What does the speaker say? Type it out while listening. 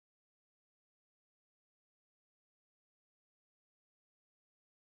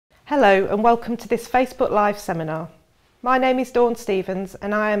Hello and welcome to this Facebook Live seminar. My name is Dawn Stevens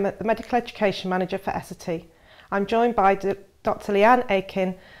and I am the Medical Education Manager for Essity. I'm joined by Dr. Leanne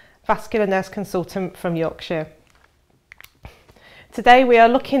Aiken, Vascular Nurse Consultant from Yorkshire. Today we are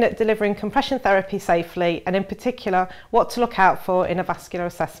looking at delivering compression therapy safely and in particular what to look out for in a vascular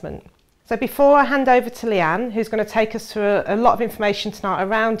assessment. So before I hand over to Leanne, who's going to take us through a lot of information tonight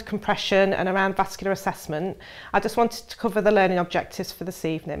around compression and around vascular assessment, I just wanted to cover the learning objectives for this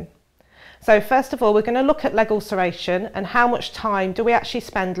evening. So first of all, we're going to look at leg ulceration and how much time do we actually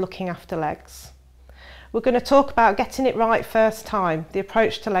spend looking after legs. We're going to talk about getting it right first time, the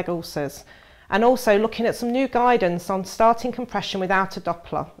approach to leg ulcers, and also looking at some new guidance on starting compression without a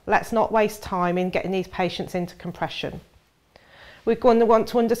Doppler. Let's not waste time in getting these patients into compression. We're going to want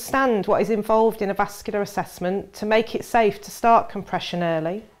to understand what is involved in a vascular assessment to make it safe to start compression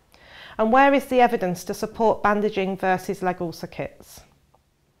early, and where is the evidence to support bandaging versus leg ulcer kits.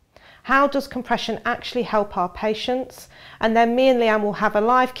 How does compression actually help our patients? And then me and Leanne will have a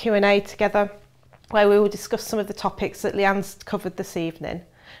live Q&A together where we will discuss some of the topics that Leanne's covered this evening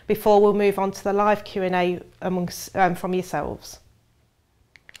before we'll move on to the live Q&A from yourselves.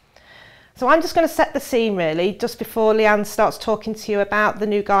 So I'm just going to set the scene really just before Leanne starts talking to you about the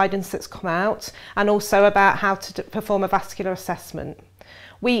new guidance that's come out and also about how to perform a vascular assessment.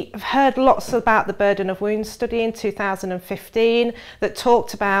 We've heard lots about the burden of wounds study in 2015 that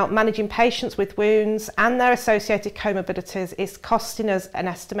talked about managing patients with wounds and their associated comorbidities is costing us an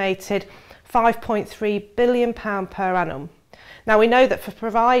estimated £5.3 billion per annum. Now we know that for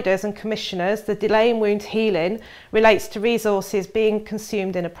providers and commissioners, the delay in wound healing relates to resources being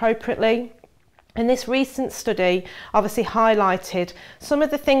consumed inappropriately. And this recent study obviously highlighted some of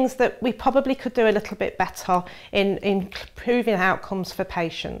the things that we probably could do a little bit better in improving outcomes for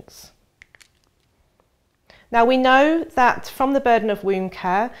patients. Now we know that from the burden of wound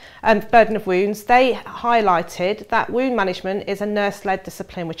care and burden of wounds, they highlighted that wound management is a nurse-led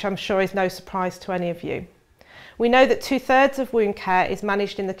discipline, which I'm sure is no surprise to any of you. We know that 2/3 of wound care is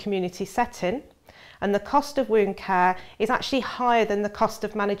managed in the community setting, and the cost of wound care is actually higher than the cost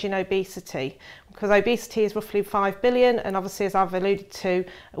of managing obesity, because obesity is roughly 5 billion and obviously, as I've alluded to,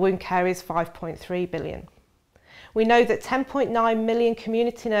 wound care is 5.3 billion. We know that 10.9 million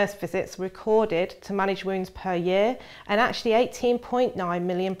community nurse visits were recorded to manage wounds per year, and actually 18.9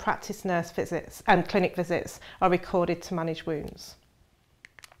 million practice nurse visits and clinic visits are recorded to manage wounds.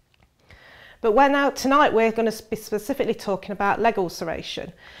 But tonight we're going to be specifically talking about leg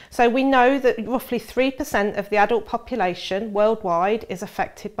ulceration. So we know that roughly 3% of the adult population worldwide is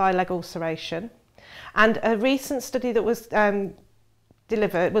affected by leg ulceration. And a recent study that was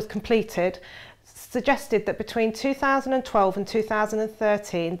completed suggested that between 2012 and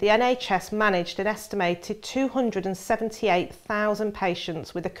 2013, the NHS managed an estimated 278,000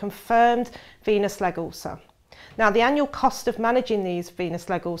 patients with a confirmed venous leg ulcer. Now, the annual cost of managing these venous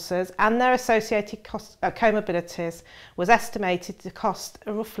leg ulcers and their associated comorbidities was estimated to cost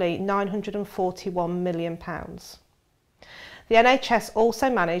roughly £941 million. The NHS also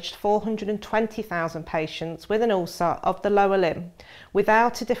managed 420,000 patients with an ulcer of the lower limb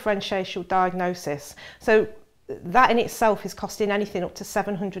without a differential diagnosis. So that in itself is costing anything up to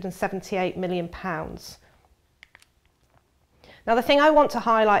 £778 million. Now the thing I want to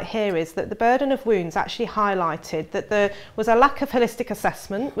highlight here is that the burden of wounds actually highlighted that there was a lack of holistic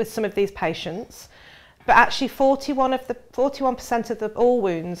assessment with some of these patients, but actually 41% of all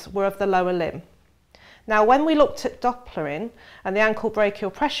wounds were of the lower limb. Now when we looked at Doppling and the ankle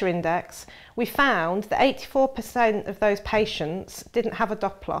brachial pressure index, we found that 84% of those patients didn't have a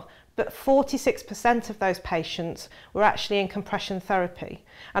Doppler, but 46% of those patients were actually in compression therapy.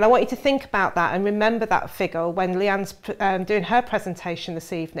 And I want you to think about that and remember that figure when Leanne's doing her presentation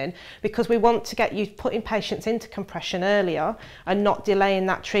this evening, because we want to get you putting patients into compression earlier and not delaying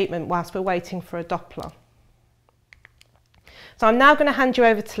that treatment whilst we're waiting for a Doppler. So I'm now going to hand you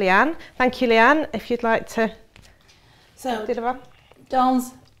over to Leanne. Thank you, Leanne, if you'd like to deliver.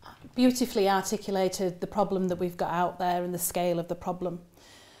 Dawn's beautifully articulated the problem that we've got out there and the scale of the problem.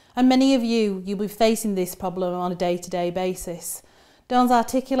 And many of you'll be facing this problem on a day-to-day basis. Dawn's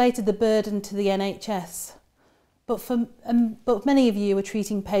articulated the burden to the NHS, but many of you are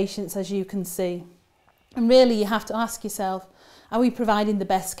treating patients, as you can see. And really you have to ask yourself, are we providing the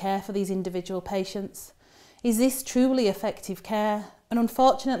best care for these individual patients? Is this truly effective care? And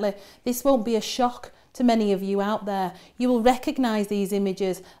unfortunately, this won't be a shock to many of you out there. You will recognise these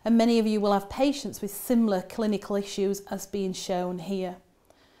images, and many of you will have patients with similar clinical issues as being shown here.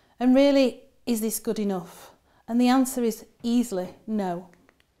 And really, is this good enough? And the answer is easily no.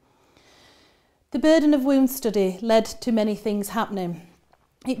 The burden of wounds study led to many things happening.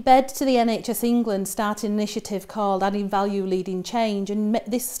 It led to the NHS England starting an initiative called Adding Value Leading Change, and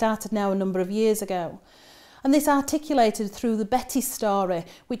this started now a number of years ago. And this articulated through the Betty story,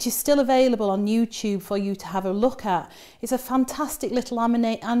 which is still available on YouTube for you to have a look at. It's a fantastic little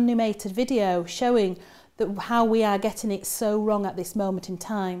animated video showing how we are getting it so wrong at this moment in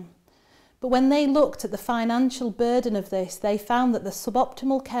time. But when they looked at the financial burden of this, they found that the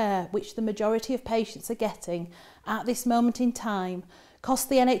suboptimal care which the majority of patients are getting at this moment in time cost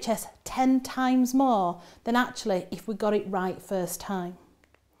the NHS 10 times more than actually if we got it right first time.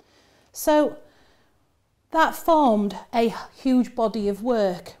 So that formed a huge body of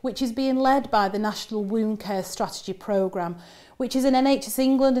work which is being led by the National Wound Care Strategy Programme, which is an NHS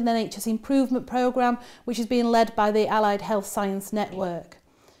England and NHS Improvement Programme which is being led by the Allied Health Science Network.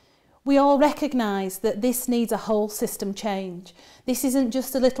 We all recognise that this needs a whole system change. This isn't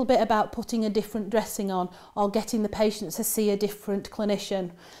just a little bit about putting a different dressing on or getting the patient to see a different clinician.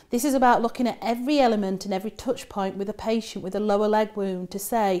 This is about looking at every element and every touch point with a patient with a lower leg wound to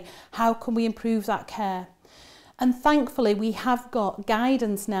say, how can we improve that care? And thankfully we have got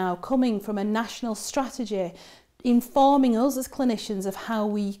guidance now coming from a national strategy informing us as clinicians of how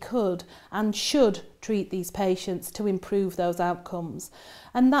we could and should treat these patients to improve those outcomes.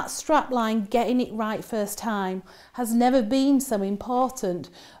 And that strapline, getting it right first time, has never been so important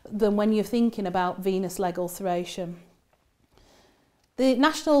than when you're thinking about venous leg ulceration. The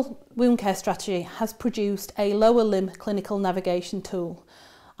National Wound Care Strategy has produced a lower limb clinical navigation tool.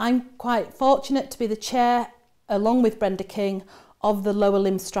 I'm quite fortunate to be the chair, along with Brenda King, of the lower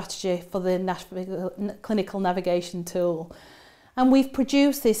limb strategy for the clinical navigation tool. And we've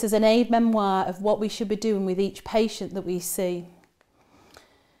produced this as an aid memoir of what we should be doing with each patient that we see.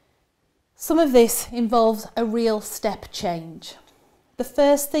 Some of this involves a real step change. The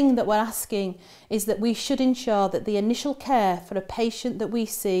first thing that we're asking is that we should ensure that the initial care for a patient that we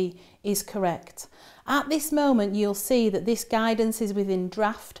see is correct. At this moment, you'll see that this guidance is within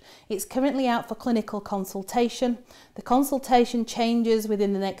draft. It's currently out for clinical consultation. The consultation changes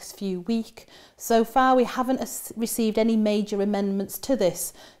within the next few weeks. So far, we haven't received any major amendments to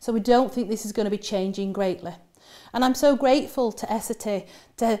this, so we don't think this is going to be changing greatly. And I'm so grateful to Essity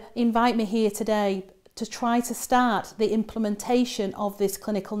to invite me here today to try to start the implementation of this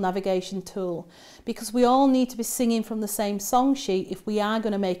clinical navigation tool, because we all need to be singing from the same song sheet if we are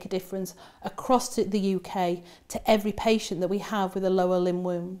going to make a difference across the UK to every patient that we have with a lower limb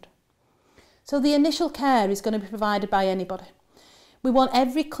wound. So the initial care is going to be provided by anybody. We want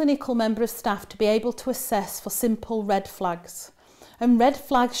every clinical member of staff to be able to assess for simple red flags, and red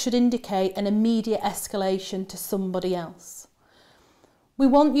flags should indicate an immediate escalation to somebody else. We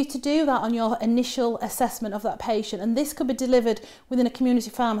want you to do that on your initial assessment of that patient, and this could be delivered within a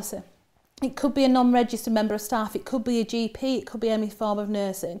community pharmacy. It could be a non-registered member of staff, it could be a GP, it could be any form of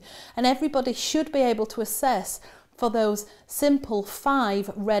nursing, and everybody should be able to assess for those simple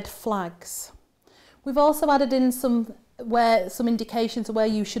 5 red flags. We've also added in some indications of where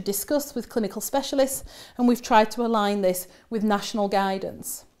you should discuss with clinical specialists, and we've tried to align this with national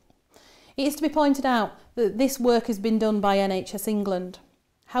guidance. It is to be pointed out that this work has been done by NHS England.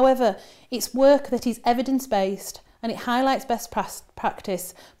 However, it's work that is evidence-based and it highlights best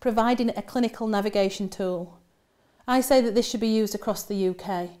practice, providing a clinical navigation tool. I say that this should be used across the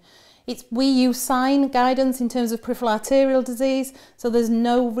UK. We use sign guidance in terms of peripheral arterial disease, so there's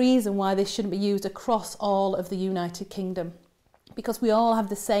no reason why this shouldn't be used across all of the United Kingdom, because we all have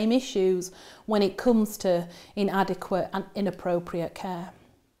the same issues when it comes to inadequate and inappropriate care.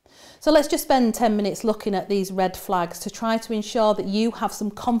 So let's just spend 10 minutes looking at these red flags to try to ensure that you have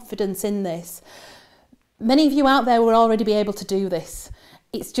some confidence in this. Many of you out there will already be able to do this.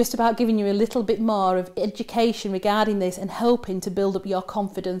 It's just about giving you a little bit more of education regarding this and helping to build up your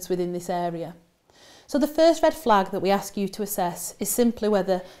confidence within this area. So the first red flag that we ask you to assess is simply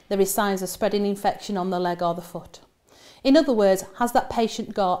whether there is signs of spreading infection on the leg or the foot. In other words, has that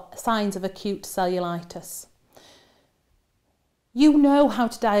patient got signs of acute cellulitis? You know how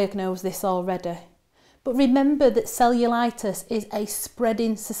to diagnose this already, but remember that cellulitis is a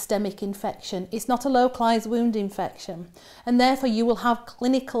spreading systemic infection. It's not a localised wound infection, and therefore you will have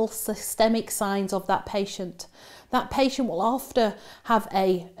clinical systemic signs of that patient. That patient will often have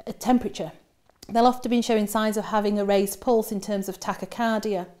a temperature. They'll often be showing signs of having a raised pulse in terms of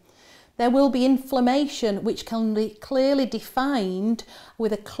tachycardia. There will be inflammation which can be clearly defined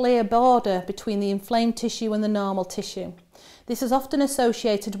with a clear border between the inflamed tissue and the normal tissue. This is often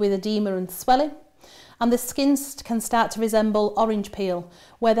associated with edema and swelling, and the skin can start to resemble orange peel,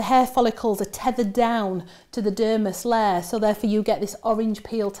 where the hair follicles are tethered down to the dermis layer, so therefore you get this orange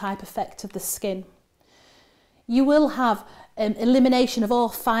peel type effect of the skin. You will have elimination of all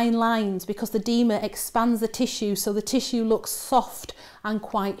fine lines, because the edema expands the tissue so the tissue looks soft and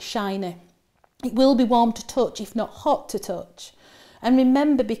quite shiny. It will be warm to touch, if not hot to touch. And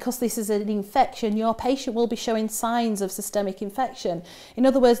remember, because this is an infection, your patient will be showing signs of systemic infection. In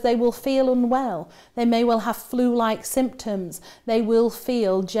other words, they will feel unwell. They may well have flu-like symptoms. They will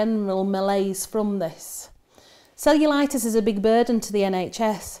feel general malaise from this. Cellulitis is a big burden to the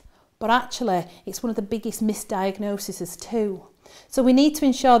NHS, but actually it's one of the biggest misdiagnoses too. So we need to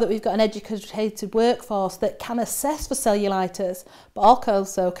ensure that we've got an educated workforce that can assess for cellulitis, but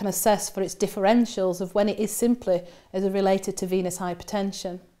also can assess for its differentials of when it is simply as related to venous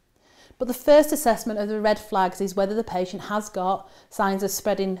hypertension. But the first assessment of the red flags is whether the patient has got signs of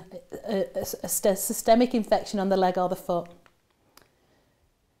spreading a systemic infection on the leg or the foot.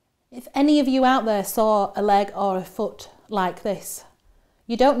 If any of you out there saw a leg or a foot like this,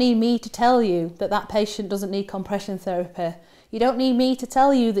 you don't need me to tell you that that patient doesn't need compression therapy. You don't need me to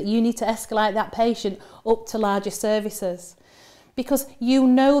tell you that you need to escalate that patient up to larger services, because you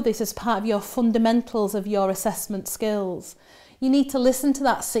know this as part of your fundamentals of your assessment skills. You need to listen to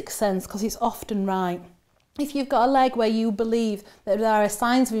that sixth sense, because it's often right. If you've got a leg where you believe that there are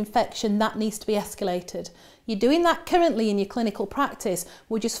signs of infection, that needs to be escalated. You're doing that currently in your clinical practice.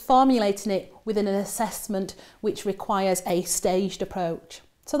 We're just formulating it within an assessment which requires a staged approach.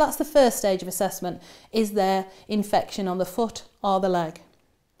 So that's the first stage of assessment. Is there infection on the foot or the leg?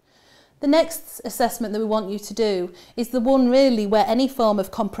 The next assessment that we want you to do is the one really where any form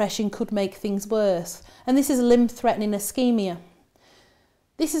of compression could make things worse. And this is limb-threatening ischemia.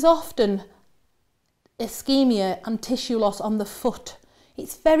 This is often ischemia and tissue loss on the foot.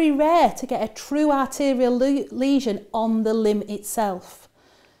 It's very rare to get a true arterial lesion on the limb itself.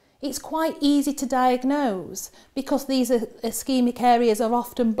 It's quite easy to diagnose because these ischemic areas are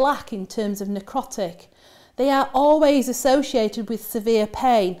often black in terms of necrotic. They are always associated with severe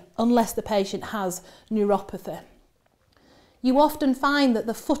pain unless the patient has neuropathy. You often find that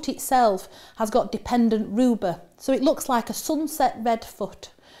the foot itself has got dependent rubor, so it looks like a sunset red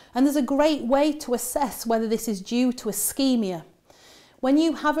foot. And there's a great way to assess whether this is due to ischemia. When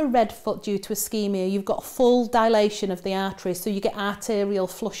you have a red foot due to ischemia, you've got full dilation of the arteries, so you get arterial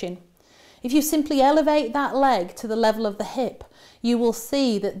flushing. If you simply elevate that leg to the level of the hip, you will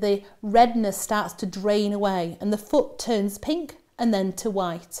see that the redness starts to drain away and the foot turns pink and then to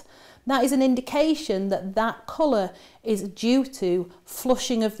white. That is an indication that that colour is due to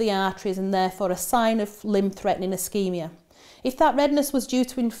flushing of the arteries and therefore a sign of limb-threatening ischemia. If that redness was due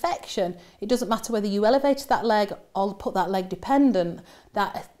to infection, it doesn't matter whether you elevated that leg or put that leg dependent,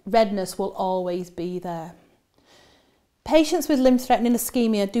 that redness will always be there. Patients with limb-threatening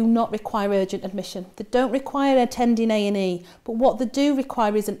ischemia do not require urgent admission. They don't require attending A&E, but what they do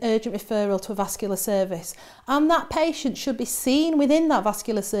require is an urgent referral to a vascular service. And that patient should be seen within that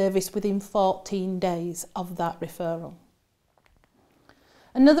vascular service within 14 days of that referral.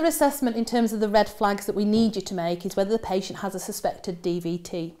 Another assessment in terms of the red flags that we need you to make is whether the patient has a suspected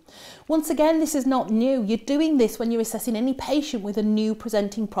DVT. Once again, this is not new. You're doing this when you're assessing any patient with a new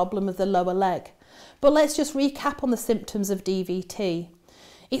presenting problem of the lower leg. But let's just recap on the symptoms of DVT.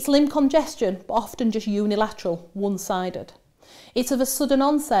 It's limb congestion, but often just unilateral, one-sided. It's of a sudden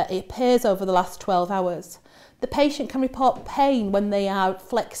onset. It appears over the last 12 hours. The patient can report pain when they are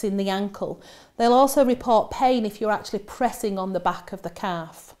flexing the ankle. They'll also report pain if you're actually pressing on the back of the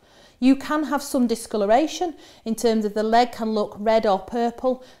calf. You can have some discoloration in terms of the leg can look red or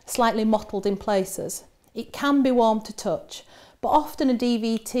purple, slightly mottled in places. It can be warm to touch, but often a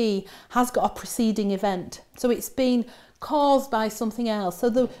DVT has got a preceding event. So it's been caused by something else.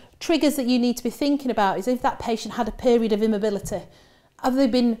 So the triggers that you need to be thinking about is if that patient had a period of immobility. Have they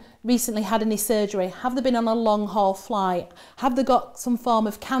been recently had any surgery? Have they been on a long haul flight? Have they got some form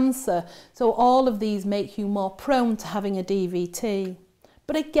of cancer? So all of these make you more prone to having a DVT.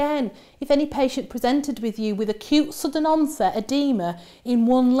 But again, if any patient presented with you with acute sudden onset edema in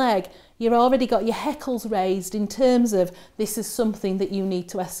one leg, you've already got your hackles raised in terms of this is something that you need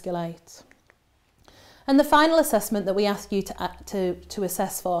to escalate. And the final assessment that we ask you to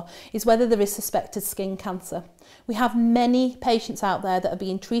assess for is whether there is suspected skin cancer. We have many patients out there that are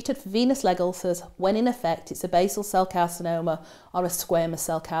being treated for venous leg ulcers when in effect it's a basal cell carcinoma or a squamous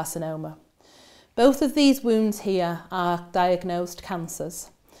cell carcinoma. Both of these wounds here are diagnosed cancers.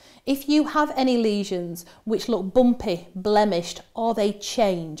 If you have any lesions which look bumpy, blemished, or they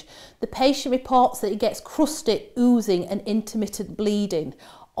change, the patient reports that it gets crusty, oozing and intermittent bleeding,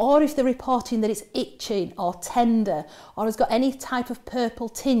 or if they're reporting that it's itching or tender or has got any type of purple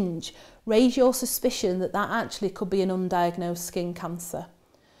tinge, raise your suspicion that that actually could be an undiagnosed skin cancer.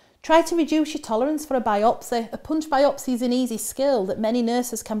 Try to reduce your tolerance for a biopsy. A punch biopsy is an easy skill that many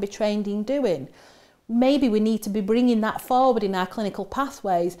nurses can be trained in doing. Maybe we need to be bringing that forward in our clinical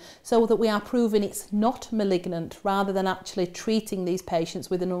pathways so that we are proving it's not malignant rather than actually treating these patients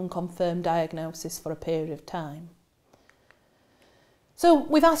with an unconfirmed diagnosis for a period of time. So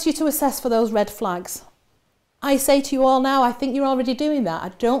we've asked you to assess for those red flags. I say to you all now, I think you're already doing that. I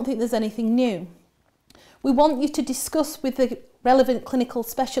don't think there's anything new. We want you to discuss with the relevant clinical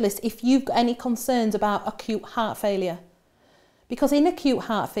specialist if you've got any concerns about acute heart failure. Because in acute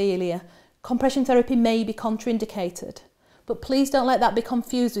heart failure, compression therapy may be contraindicated. But please don't let that be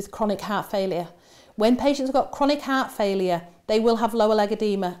confused with chronic heart failure. When patients have got chronic heart failure, they will have lower leg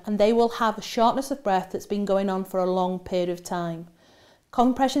edema and they will have a shortness of breath that's been going on for a long period of time.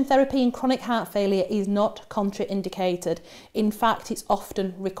 Compression therapy in chronic heart failure is not contraindicated. In fact, it's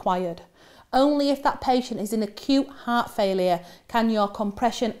often required. Only if that patient is in acute heart failure can your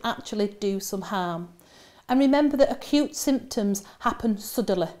compression actually do some harm. And remember that acute symptoms happen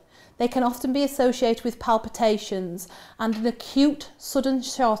suddenly. They can often be associated with palpitations and an acute sudden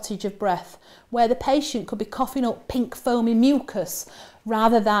shortage of breath, where the patient could be coughing up pink foamy mucus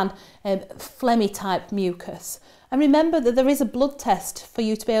rather than phlegmy type mucus. And remember that there is a blood test for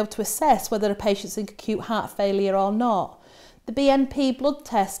you to be able to assess whether a patient's in acute heart failure or not. The BNP blood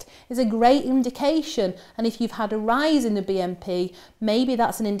test is a great indication, and if you've had a rise in the BNP, maybe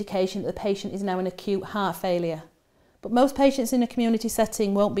that's an indication that the patient is now in acute heart failure. But most patients in a community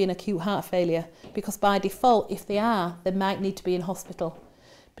setting won't be in acute heart failure because by default, if they are, they might need to be in hospital.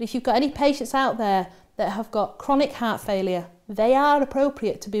 But if you've got any patients out there that have got chronic heart failure, they are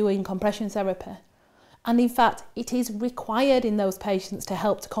appropriate to be in compression therapy. And in fact, it is required in those patients to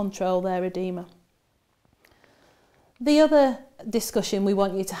help to control their edema. The other discussion we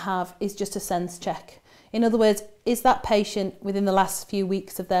want you to have is just a sense check. In other words, is that patient within the last few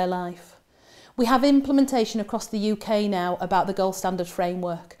weeks of their life? We have implementation across the UK now about the gold standard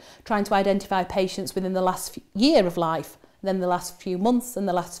framework, trying to identify patients within the last year of life, then the last few months and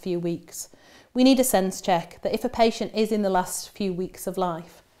the last few weeks. We need a sense check that if a patient is in the last few weeks of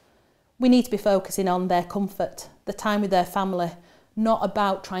life, we need to be focusing on their comfort, the time with their family, not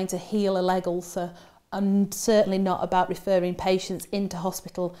about trying to heal a leg ulcer, and certainly not about referring patients into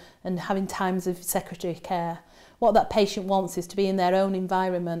hospital and having times of secretary care. What that patient wants is to be in their own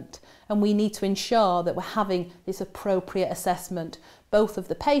environment, and we need to ensure that we're having this appropriate assessment, both of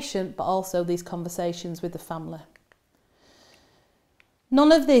the patient but also these conversations with the family.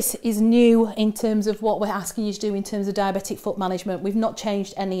 None of this is new in terms of what we're asking you to do in terms of diabetic foot management. We've not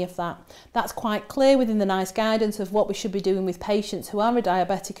changed any of that. That's quite clear within the NICE guidance of what we should be doing with patients who are a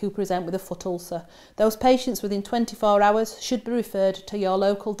diabetic who present with a foot ulcer. Those patients within 24 hours should be referred to your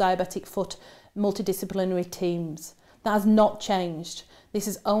local diabetic foot multidisciplinary teams. That has not changed. This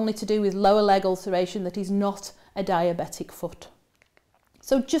is only to do with lower leg ulceration that is not a diabetic foot.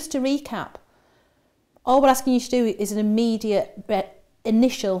 So just to recap, all we're asking you to do is an immediate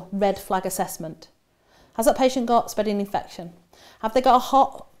initial red flag assessment. Has that patient got spreading infection? Have they got a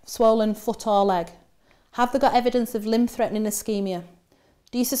hot, swollen foot or leg? Have they got evidence of limb-threatening ischemia?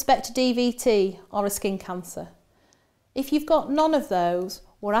 Do you suspect a DVT or a skin cancer? If you've got none of those,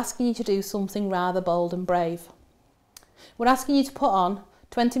 we're asking you to do something rather bold and brave. We're asking you to put on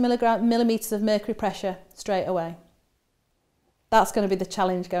 20 millimetres of mercury pressure straight away. That's going to be the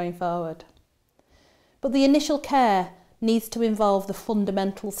challenge going forward. But the initial care needs to involve the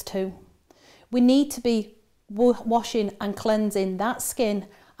fundamentals too. We need to be washing and cleansing that skin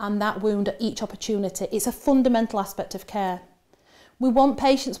and that wound at each opportunity. It's a fundamental aspect of care. We want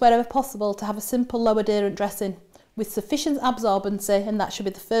patients wherever possible to have a simple low adherent dressing with sufficient absorbency, and that should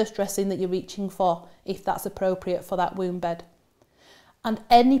be the first dressing that you're reaching for if that's appropriate for that wound bed. And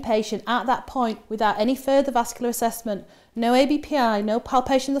any patient at that point, without any further vascular assessment, no ABPI, no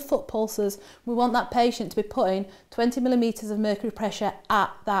palpation of the foot pulses, we want that patient to be putting 20 millimetres of mercury pressure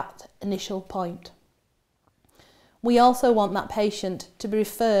at that initial point. We also want that patient to be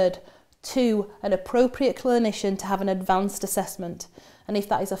referred to an appropriate clinician to have an advanced assessment. And if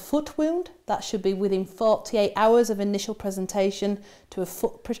that is a foot wound, that should be within 48 hours of initial presentation to a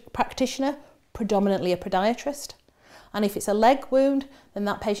foot practitioner, predominantly a podiatrist. And if it's a leg wound, then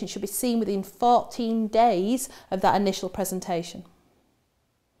that patient should be seen within 14 days of that initial presentation.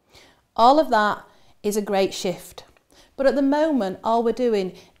 All of that is a great shift. But at the moment, all we're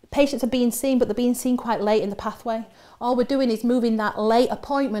doing, patients are being seen, but they're being seen quite late in the pathway. All we're doing is moving that late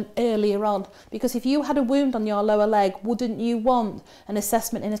appointment earlier on. Because if you had a wound on your lower leg, wouldn't you want an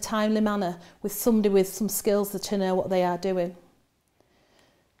assessment in a timely manner with somebody with some skills to know what they are doing?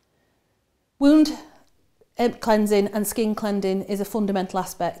 Wound cleansing and skin cleansing is a fundamental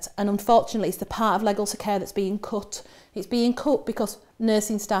aspect, and unfortunately it's the part of leg ulcer care that's being cut. It's being cut because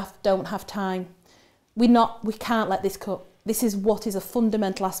nursing staff don't have time. We can't let this cut. This is what is a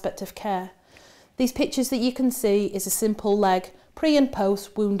fundamental aspect of care. These pictures that you can see is a simple leg pre and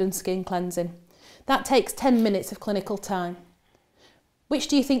post wound and skin cleansing. That takes 10 minutes of clinical time. Which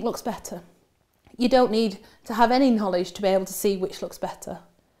do you think looks better? You don't need to have any knowledge to be able to see which looks better.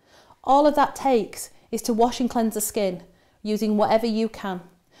 All of that takes is to wash and cleanse the skin using whatever you can.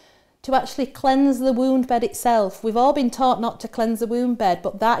 To actually cleanse the wound bed itself. We've all been taught not to cleanse the wound bed,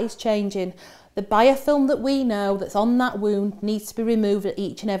 but that is changing. The biofilm that we know that's on that wound needs to be removed at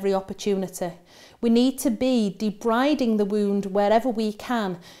each and every opportunity. We need to be debriding the wound wherever we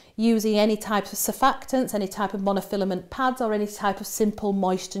can, using any type of surfactants, any type of monofilament pads, or any type of simple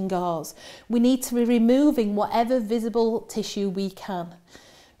moisten gauze. We need to be removing whatever visible tissue we can.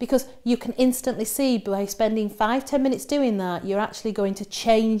 Because you can instantly see by spending 5-10 minutes doing that, you're actually going to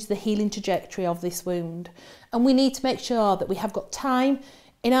change the healing trajectory of this wound. And we need to make sure that we have got time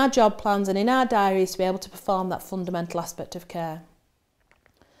in our job plans and in our diaries to be able to perform that fundamental aspect of care.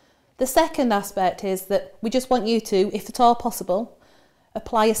 The second aspect is that we just want you to, if at all possible,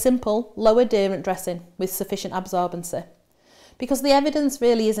 apply a simple low adherent dressing with sufficient absorbency. Because the evidence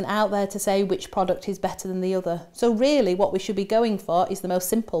really isn't out there to say which product is better than the other. So really what we should be going for is the most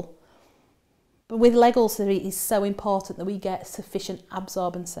simple. But with leg ulcer it is so important that we get sufficient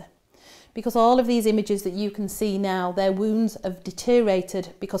absorbency. Because all of these images that you can see now, their wounds have deteriorated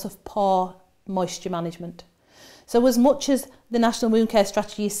because of poor moisture management. So as much as the National Wound Care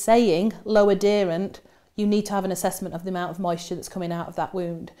Strategy is saying low adherent, you need to have an assessment of the amount of moisture that's coming out of that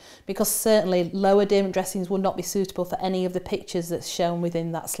wound, because certainly low adherent dressings will not be suitable for any of the pictures that's shown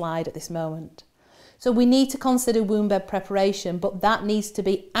within that slide at this moment. So we need to consider wound bed preparation, but that needs to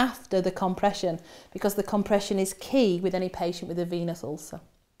be after the compression, because the compression is key with any patient with a venous ulcer.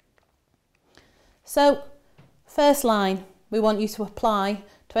 So first line, we want you to apply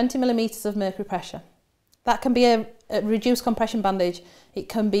 20 millimetres of mercury pressure. That can be a reduced compression bandage, it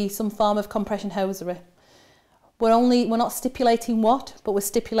can be some form of compression hosiery. We're not stipulating what, but we're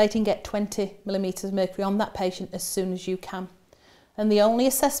stipulating get 20 millimetres of mercury on that patient as soon as you can. And the only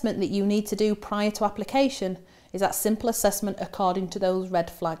assessment that you need to do prior to application is that simple assessment according to those red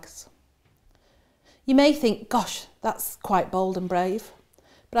flags. You may think, gosh, that's quite bold and brave,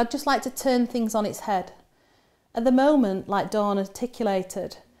 but I'd just like to turn things on its head. At the moment, like Dawn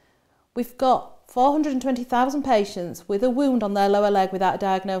articulated, we've got 420,000 patients with a wound on their lower leg without a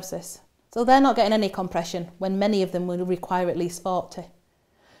diagnosis. So they're not getting any compression when many of them will require at least 40.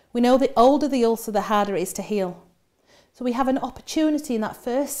 We know the older the ulcer, the harder it is to heal. So we have an opportunity in that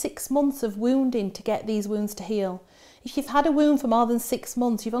first 6 months of wounding to get these wounds to heal. If you've had a wound for more than 6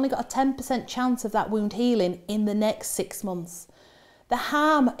 months, you've only got a 10% chance of that wound healing in the next 6 months. The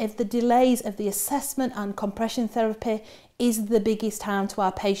harm of the delays of the assessment and compression therapy is the biggest harm to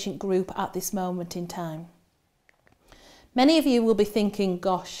our patient group at this moment in time. Many of you will be thinking,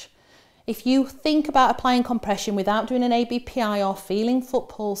 gosh, if you think about applying compression without doing an ABPI or feeling foot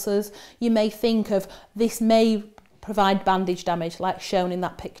pulses, you may think of this may provide bandage damage like shown in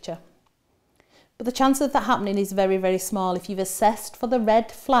that picture. But the chance of that happening is very, very small. If you've assessed for the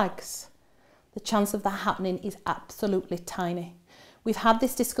red flags, the chance of that happening is absolutely tiny. We've had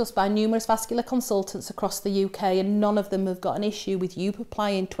this discussed by numerous vascular consultants across the UK, and none of them have got an issue with you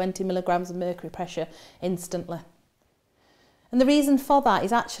applying 20 milligrams of mercury pressure instantly. And the reason for that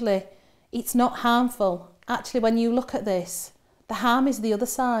is actually it's not harmful. Actually, when you look at this, the harm is the other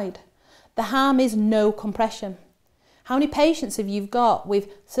side. The harm is no compression. How many patients have you got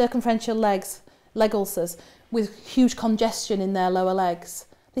with circumferential leg ulcers, with huge congestion in their lower legs?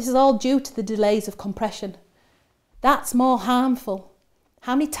 This is all due to the delays of compression. That's more harmful.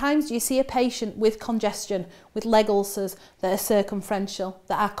 How many times do you see a patient with congestion, with leg ulcers that are circumferential,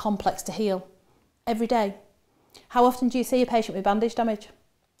 that are complex to heal? Every day. How often do you see a patient with bandage damage?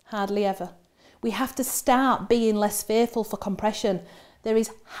 Hardly ever. We have to start being less fearful for compression. There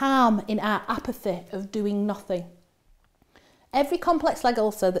is harm in our apathy of doing nothing. Every complex leg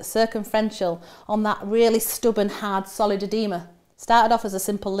ulcer that's circumferential on that really stubborn, hard, solid edema started off as a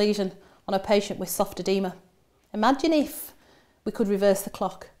simple lesion on a patient with soft edema. Imagine if we could reverse the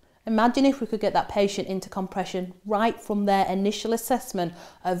clock. Imagine if we could get that patient into compression right from their initial assessment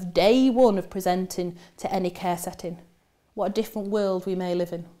of day one of presenting to any care setting. What a different world we may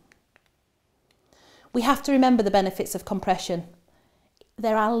live in. We have to remember the benefits of compression.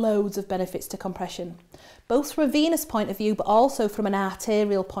 There are loads of benefits to compression, both from a venous point of view, but also from an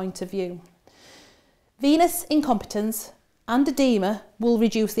arterial point of view. Venous incompetence and edema will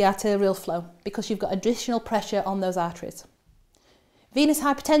reduce the arterial flow because you've got additional pressure on those arteries. Venous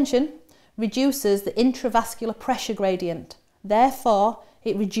hypertension reduces the intravascular pressure gradient, therefore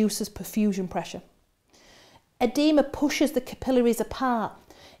it reduces perfusion pressure. Edema pushes the capillaries apart,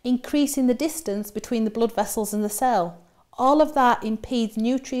 increasing the distance between the blood vessels and the cell. All of that impedes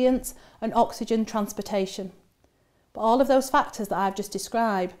nutrients and oxygen transportation. But all of those factors that I've just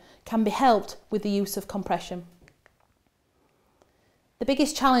described can be helped with the use of compression. The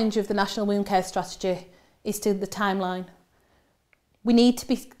biggest challenge of the National Wound Care Strategy is to the timeline. We need to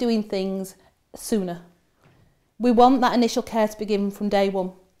be doing things sooner. We want that initial care to be given from day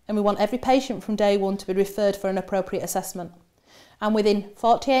one, and we want every patient from day one to be referred for an appropriate assessment. And within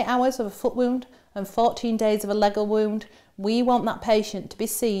 48 hours of a foot wound and 14 days of a leg wound, we want that patient to be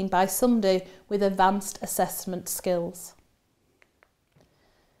seen by somebody with advanced assessment skills.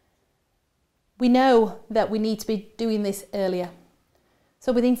 We know that we need to be doing this earlier.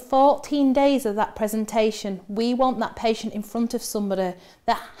 So within 14 days of that presentation, we want that patient in front of somebody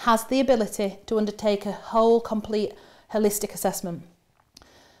that has the ability to undertake a whole, complete, holistic assessment.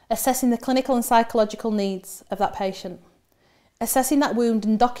 Assessing the clinical and psychological needs of that patient. Assessing that wound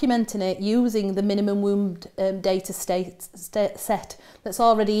and documenting it using the minimum wound data set that's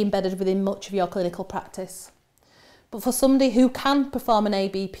already embedded within much of your clinical practice. But for somebody who can perform an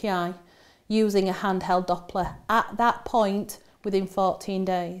ABPI using a handheld Doppler at that point within 14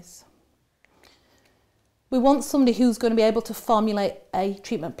 days. We want somebody who's going to be able to formulate a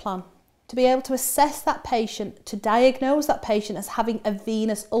treatment plan, to be able to assess that patient, to diagnose that patient as having a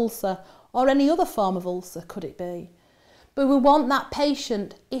venous ulcer or any other form of ulcer, could it be? But we want that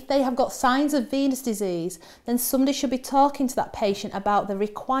patient, if they have got signs of venous disease, then somebody should be talking to that patient about the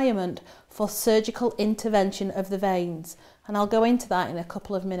requirement for surgical intervention of the veins. And I'll go into that in a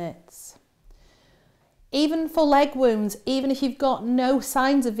couple of minutes. Even for leg wounds, even if you've got no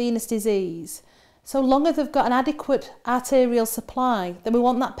signs of venous disease, so long as they've got an adequate arterial supply, then we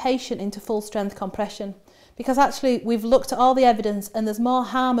want that patient into full strength compression. Because actually we've looked at all the evidence and there's more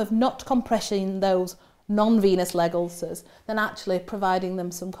harm of not compressing those non-venous leg ulcers than actually providing them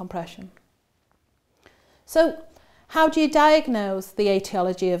some compression. So how do you diagnose the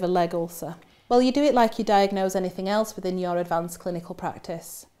etiology of a leg ulcer? Well, you do it like you diagnose anything else within your advanced clinical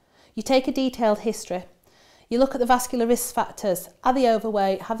practice. You take a detailed history. You look at the vascular risk factors. Are they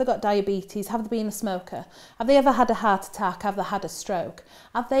overweight? Have they got diabetes? Have they been a smoker? Have they ever had a heart attack? Have they had a stroke?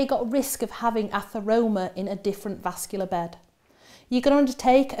 Have they got risk of having atheroma in a different vascular bed? You're going to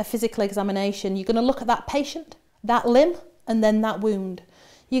undertake a physical examination. You're going to look at that patient, that limb, and then that wound.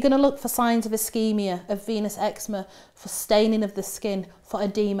 You're going to look for signs of ischemia, of venous eczema, for staining of the skin, for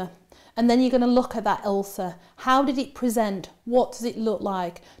edema. And then you're going to look at that ulcer. How did it present? What does it look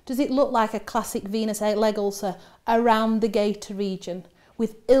like? Does it look like a classic venous leg ulcer around the gaiter region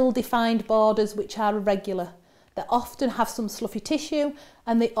with ill-defined borders which are irregular? They often have some sloughy tissue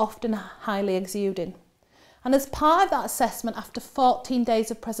and they often are highly exuding. And as part of that assessment, after 14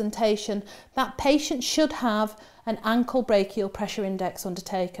 days of presentation, that patient should have an ankle brachial pressure index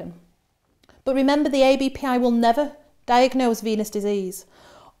undertaken. But remember, the ABPI will never diagnose venous disease.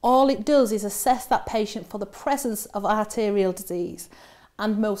 All it does is assess that patient for the presence of arterial disease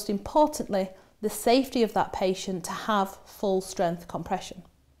and, most importantly, the safety of that patient to have full strength compression.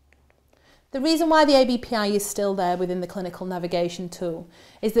 The reason why the ABPI is still there within the clinical navigation tool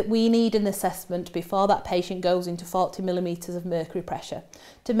is that we need an assessment before that patient goes into 40 millimetres of mercury pressure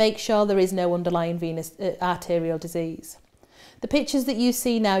to make sure there is no underlying venous arterial disease. The pictures that you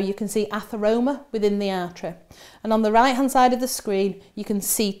see now, you can see atheroma within the artery, and on the right hand side of the screen you can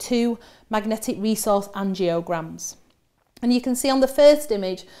see two magnetic resource angiograms. And you can see on the first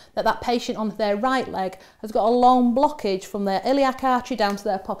image that that patient on their right leg has got a long blockage from their iliac artery down to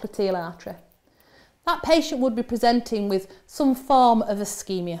their popliteal artery. That patient would be presenting with some form of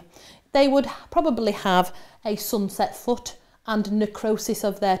ischemia. They would probably have a sunset foot and necrosis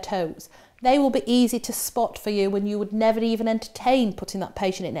of their toes. They will be easy to spot for you when you would never even entertain putting that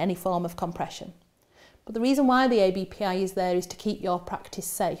patient in any form of compression. But the reason why the ABPI is there is to keep your practice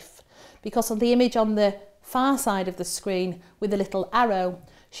safe, because of the image on the far side of the screen with a little arrow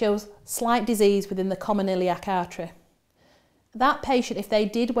shows slight disease within the common iliac artery. That patient, if they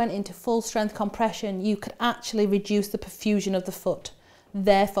went into full strength compression, you could actually reduce the perfusion of the foot,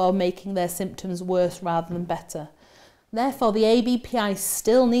 therefore making their symptoms worse rather than better. Therefore, the ABPI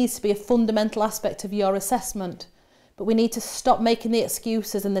still needs to be a fundamental aspect of your assessment, but we need to stop making the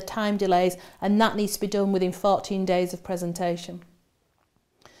excuses and the time delays, and that needs to be done within 14 days of presentation.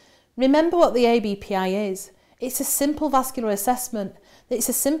 Remember what the ABPI is. It's a simple vascular assessment. It's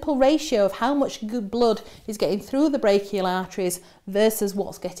a simple ratio of how much good blood is getting through the brachial arteries versus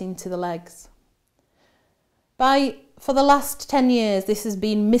what's getting to the legs. For the last 10 years, this has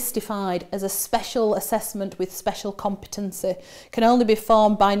been mystified as a special assessment with special competency. Can only be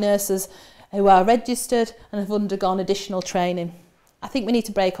performed by nurses who are registered and have undergone additional training. I think we need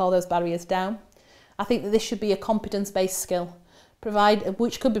to break all those barriers down. I think that this should be a competence-based skill,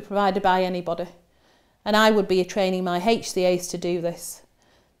 which could be provided by anybody. And I would be training my HCAs to do this.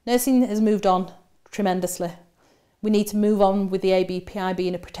 Nursing has moved on tremendously. We need to move on with the ABPI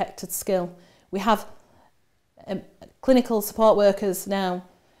being a protected skill. We have clinical support workers now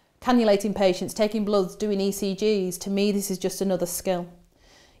cannulating patients, taking bloods, doing ECGs. To me, this is just another skill.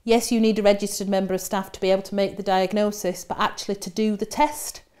 Yes, you need a registered member of staff to be able to make the diagnosis, but actually to do the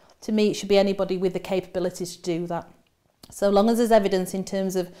test, to me, it should be anybody with the capability to do that. So long as there's evidence in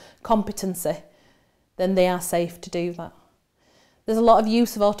terms of competency, then they are safe to do that. There's a lot of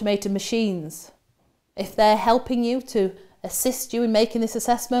use of automated machines. If they're helping you to assist you in making this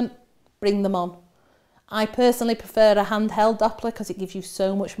assessment, bring them on. I personally prefer a handheld Doppler because it gives you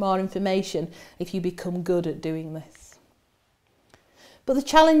so much more information if you become good at doing this. But the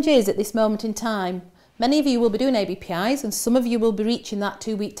challenge is, at this moment in time, many of you will be doing ABPIs and some of you will be reaching that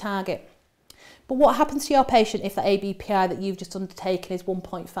 2-week target. But what happens to your patient if the ABPI that you've just undertaken is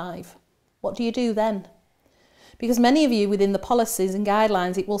 1.5? What do you do then? Because many of you within the policies and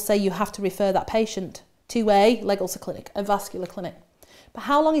guidelines, it will say you have to refer that patient to a leg ulcer clinic, a vascular clinic. But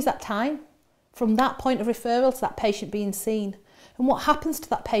how long is that time from that point of referral to that patient being seen? And what happens to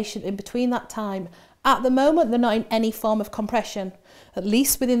that patient in between that time? At the moment, they're not in any form of compression. At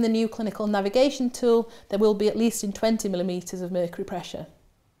least within the new clinical navigation tool, there will be at least in 20 millimetres of mercury pressure.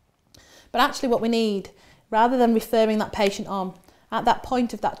 But actually what we need, rather than referring that patient on, at that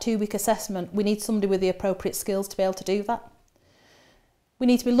point of that 2-week assessment, we need somebody with the appropriate skills to be able to do that. We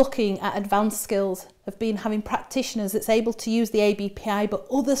need to be looking at advanced skills of having practitioners that's able to use the ABPI, but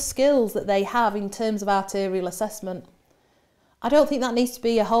other skills that they have in terms of arterial assessment. I don't think that needs to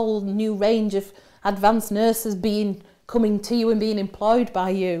be a whole new range of advanced nurses coming to you and being employed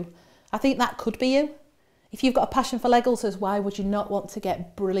by you. I think that could be you. If you've got a passion for leg ulcers, why would you not want to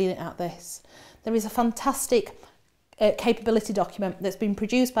get brilliant at this? There is a fantastic capability document that's been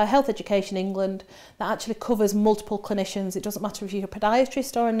produced by Health Education England that actually covers multiple clinicians. It doesn't matter if you're a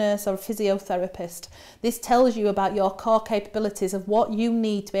podiatrist or a nurse or a physiotherapist. This tells you about your core capabilities of what you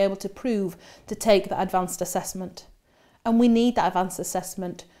need to be able to prove to take that advanced assessment. And we need that advanced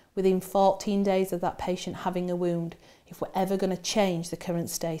assessment within 14 days of that patient having a wound if we're ever going to change the current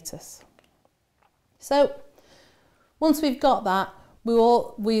status. So once we've got that,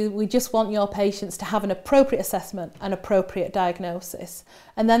 we just want your patients to have an appropriate assessment and appropriate diagnosis,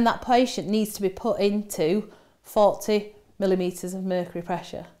 and then that patient needs to be put into 40 millimetres of mercury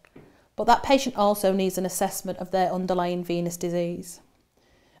pressure. But that patient also needs an assessment of their underlying venous disease.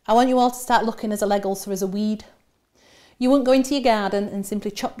 I want you all to start looking at a leg ulcer as a weed. You wouldn't go into your garden and simply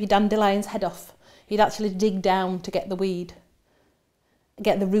chop your dandelion's head off. You'd actually dig down to get the weed,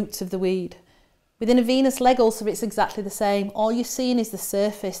 get the roots of the weed. Within a venous leg ulcer, it's exactly the same. All you're seeing is the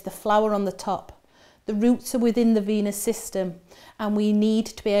surface, the flower on the top. The roots are within the venous system, and we need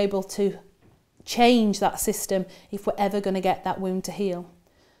to be able to change that system if we're ever going to get that wound to heal.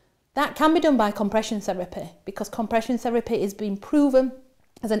 That can be done by compression therapy, because compression therapy is being proven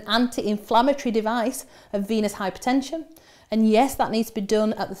as an anti-inflammatory device of venous hypertension. And yes, that needs to be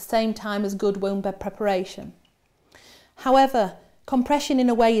done at the same time as good wound bed preparation. However, compression in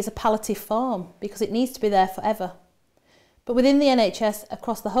a way is a palliative form because it needs to be there forever. But within the NHS,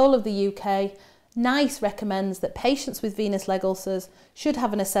 across the whole of the UK, NICE recommends that patients with venous leg ulcers should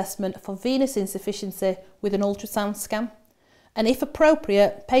have an assessment for venous insufficiency with an ultrasound scan. And if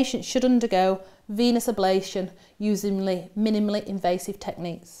appropriate, patients should undergo venous ablation using minimally invasive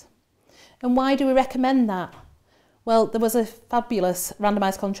techniques. And why do we recommend that? Well, there was a fabulous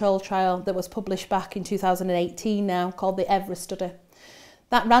randomised control trial that was published back in 2018 now called the Everest study.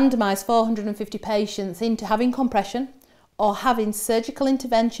 That randomised 450 patients into having compression or having surgical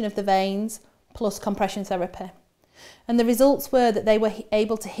intervention of the veins plus compression therapy. And the results were that they were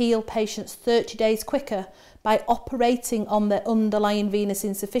able to heal patients 30 days quicker by operating on their underlying venous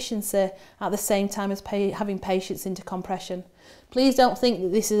insufficiency at the same time as having patients into compression. Please don't think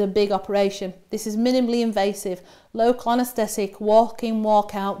that this is a big operation. This is minimally invasive, local anaesthetic, walk in,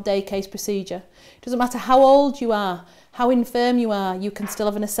 walk out, day case procedure. It doesn't matter how old you are, how infirm you are, you can still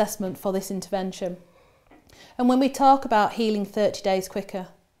have an assessment for this intervention. And when we talk about healing 30 days quicker,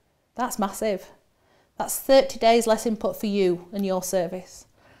 that's massive. That's 30 days less input for you and your service.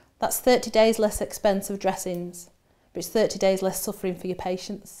 That's 30 days less expensive dressings, but it's 30 days less suffering for your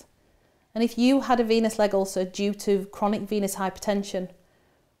patients. And if you had a venous leg ulcer due to chronic venous hypertension,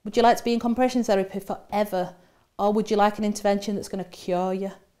 would you like to be in compression therapy forever, or would you like an intervention that's going to cure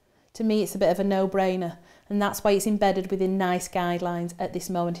you? To me, it's a bit of a no-brainer, and that's why it's embedded within NICE guidelines at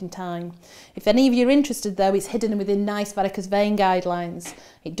this moment in time. If any of you are interested though, it's hidden within NICE varicose vein guidelines.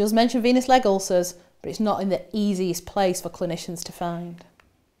 It does mention venous leg ulcers, but it's not in the easiest place for clinicians to find.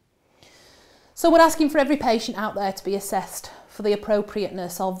 So we're asking for every patient out there to be assessed for the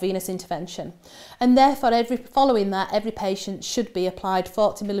appropriateness of venous intervention, and therefore following that, every patient should be applied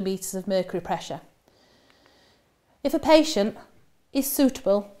 40 millimetres of mercury pressure. If a patient is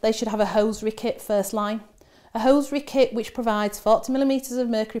suitable, they should have a hosiery kit first line, a hosiery kit which provides 40 millimetres of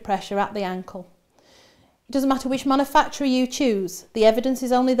mercury pressure at the ankle. It doesn't matter which manufacturer you choose, the evidence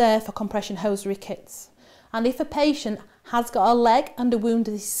is only there for compression hosiery kits. And if a patient has got a leg and a wound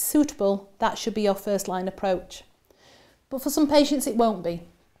that is suitable, that should be your first line approach. But for some patients it won't be.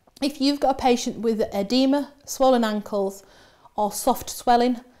 If you've got a patient with edema, swollen ankles or soft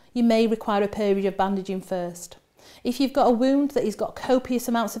swelling, you may require a period of bandaging first. If you've got a wound that has got copious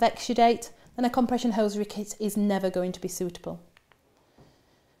amounts of exudate, then a compression hosiery kit is never going to be suitable.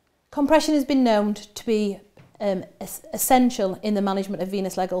 Compression has been known to be essential in the management of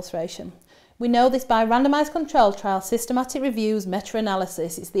venous leg ulceration. We know this by randomised controlled trials, systematic reviews,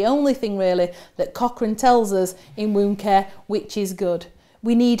 meta-analysis. It's the only thing really that Cochrane tells us in wound care which is good.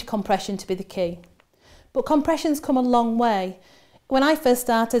 We need compression to be the key. But compression's come a long way. When I first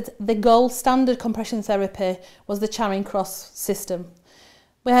started, the gold standard compression therapy was the Charing Cross system,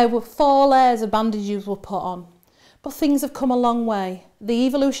 where 4 layers of bandages were put on. But things have come a long way. The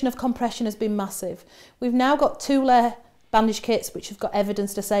evolution of compression has been massive. We've now got 2-layer bandage kits which have got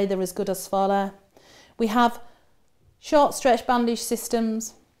evidence to say they're as good as 4-layer. We have short stretch bandage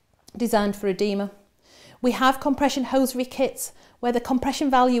systems designed for edema. We have compression hosiery kits where the compression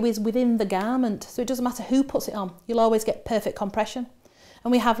value is within the garment, so it doesn't matter who puts it on, you'll always get perfect compression.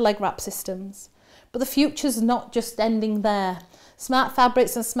 And we have leg wrap systems. But the future's not just ending there. Smart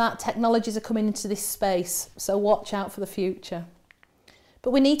fabrics and smart technologies are coming into this space, so watch out for the future.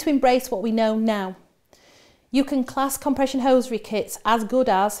 But we need to embrace what we know now. You can class compression hosiery kits as good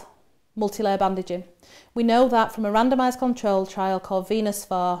as multi-layer bandaging. We know that from a randomised controlled trial called Venus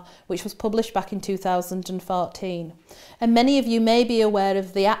 4, which was published back in 2014. And many of you may be aware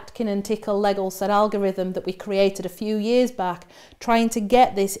of the Atkin and Tickle leg ulcer algorithm that we created a few years back, trying to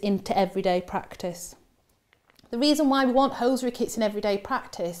get this into everyday practice. The reason why we want hosiery kits in everyday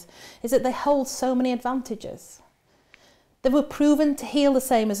practice is that they hold so many advantages. They were proven to heal the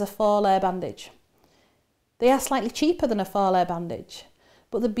same as a 4-layer bandage. They are slightly cheaper than a 4-layer bandage,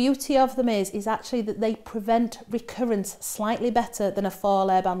 but the beauty of them is actually that they prevent recurrence slightly better than a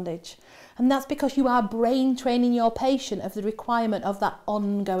 4-layer bandage. And that's because you are brain training your patient of the requirement of that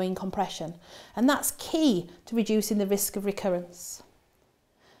ongoing compression. And that's key to reducing the risk of recurrence.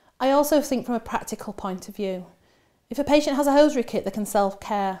 I also think from a practical point of view, if a patient has a hosiery kit, they can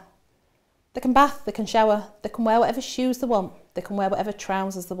self-care. They can bath, they can shower, they can wear whatever shoes they want, they can wear whatever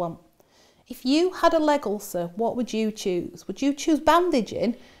trousers they want. If you had a leg ulcer, what would you choose? Would you choose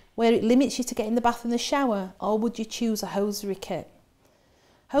bandaging, where it limits you to getting the bath and the shower, or would you choose a hosiery kit?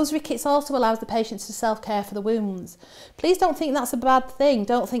 Hosiery kits also allows the patients to self-care for the wounds. Please don't think that's a bad thing.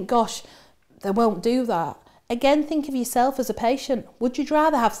 Don't think, gosh, they won't do that. Again, think of yourself as a patient. Would you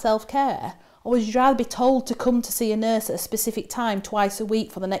rather have self-care, or would you rather be told to come to see a nurse at a specific time twice a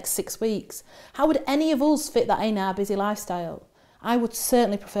week for the next 6 weeks? How would any of us fit that in our busy lifestyle? I would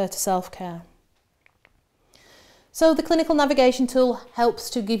certainly prefer to self-care. So the clinical navigation tool helps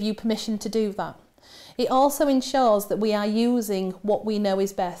to give you permission to do that. It also ensures that we are using what we know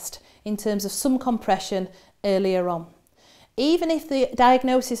is best in terms of some compression earlier on. Even if the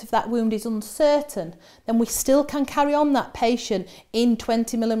diagnosis of that wound is uncertain, then we still can carry on that patient in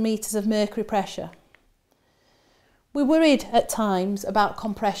 20 millimetres of mercury pressure. We're worried at times about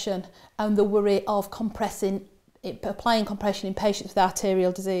compression and the worry of applying compression in patients with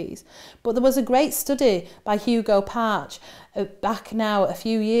arterial disease. But there was a great study by Hugo Parch back now a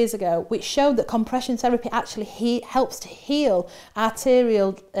few years ago which showed that compression therapy actually helps to heal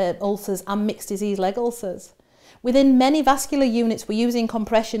arterial ulcers and mixed disease leg ulcers. Within many vascular units we're using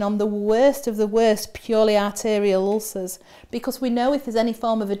compression on the worst of the worst purely arterial ulcers because we know if there's any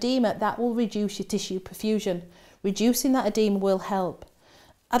form of edema that will reduce your tissue perfusion. Reducing that edema will help.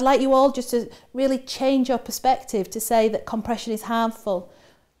 I'd like you all just to really change your perspective to say that compression is harmful.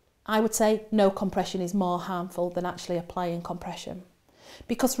 I would say no compression is more harmful than actually applying compression.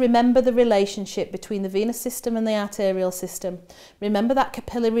 Because remember the relationship between the venous system and the arterial system. Remember that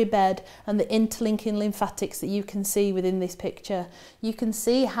capillary bed and the interlinking lymphatics that you can see within this picture. You can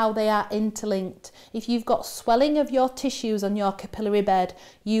see how they are interlinked. If you've got swelling of your tissues on your capillary bed,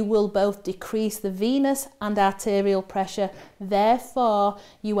 you will both decrease the venous and arterial pressure. Therefore,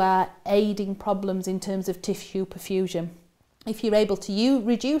 you are aiding problems in terms of tissue perfusion. If you're able to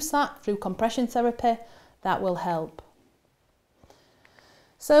reduce that through compression therapy, that will help.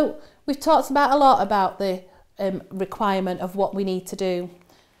 So we've talked about a lot about the requirement of what we need to do.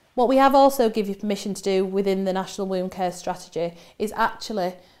 What we have also given you permission to do within the National Wound Care Strategy is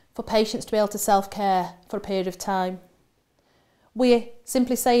actually for patients to be able to self-care for a period of time. We're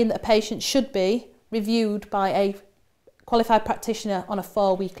simply saying that a patient should be reviewed by a qualified practitioner on a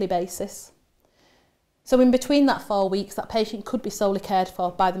 4-weekly basis. So in between that 4 weeks, that patient could be solely cared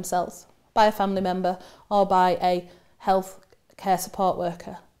for by themselves, by a family member or by a health care support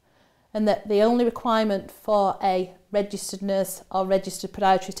worker, and that the only requirement for a registered nurse or registered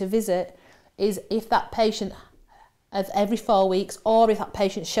podiatry to visit is if that patient every 4 weeks or if that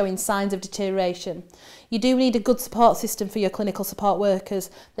patient's showing signs of deterioration. You do need a good support system for your clinical support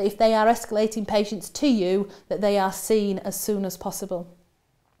workers, that if they are escalating patients to you, that they are seen as soon as possible.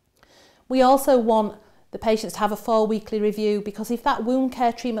 We also want the patients to have a 4-weekly review, because if that wound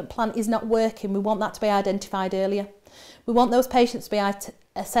care treatment plan is not working, we want that to be identified earlier. We want those patients to be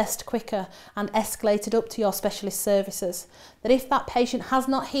assessed quicker and escalated up to your specialist services. That if that patient has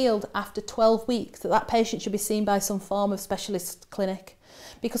not healed after 12 weeks, that patient should be seen by some form of specialist clinic.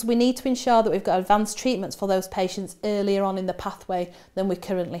 Because we need to ensure that we've got advanced treatments for those patients earlier on in the pathway than we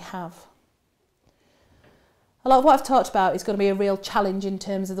currently have. A lot of what I've talked about is going to be a real challenge in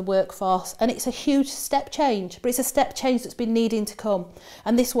terms of the workforce, and it's a huge step change, but it's a step change that's been needing to come,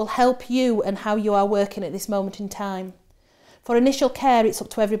 and this will help you and how you are working at this moment in time. For initial care, it's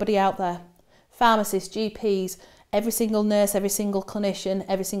up to everybody out there. Pharmacists, GPs, every single nurse, every single clinician,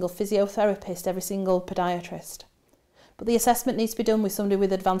 every single physiotherapist, every single podiatrist. But the assessment needs to be done with somebody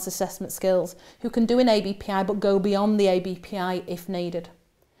with advanced assessment skills who can do an ABPI but go beyond the ABPI if needed.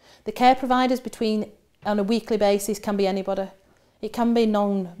 The care providers on a weekly basis can be anybody. It can be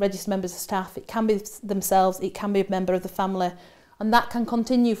non-registered members of staff, it can be themselves, it can be a member of the family, and that can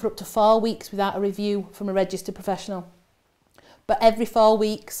continue for up to 4 weeks without a review from a registered professional. But every 4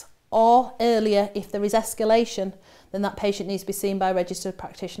 weeks or earlier, if there is escalation, then that patient needs to be seen by a registered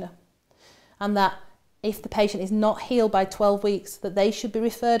practitioner. And that if the patient is not healed by 12 weeks, that they should be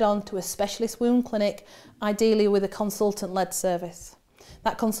referred on to a specialist wound clinic, ideally with a consultant-led service.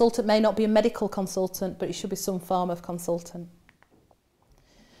 That consultant may not be a medical consultant, but it should be some form of consultant.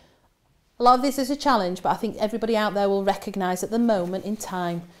 A lot of this is a challenge, but I think everybody out there will recognise at the moment in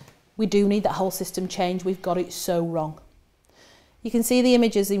time, we do need that whole system change. We've got it so wrong. You can see the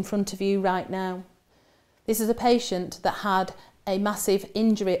images in front of you right now. This is a patient that had a massive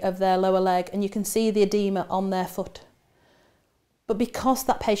injury of their lower leg, and you can see the edema on their foot. But because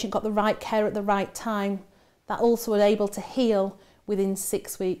that patient got the right care at the right time, that also was able to heal within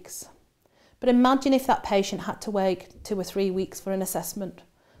 6 weeks. But imagine if that patient had to wait 2 or 3 weeks for an assessment,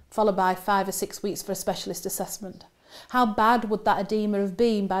 followed by 5 or 6 weeks for a specialist assessment. How bad would that edema have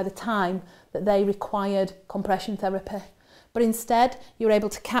been by the time that they required compression therapy? But instead, you were able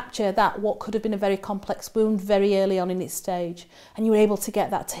to capture that, what could have been a very complex wound, very early on in its stage, and you were able to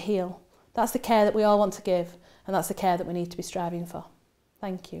get that to heal. That's the care that we all want to give, and that's the care that we need to be striving for.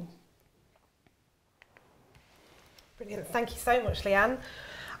 Thank you. Brilliant. Thank you so much, Leanne.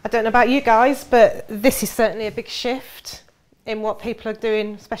 I don't know about you guys, but this is certainly a big shift in what people are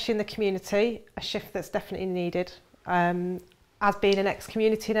doing, especially in the community, a shift that's definitely needed. As being an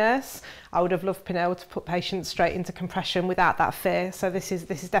ex-community nurse, I would have loved being able to put patients straight into compression without that fear. So this is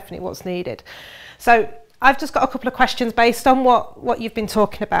definitely what's needed. So I've just got a couple of questions based on what you've been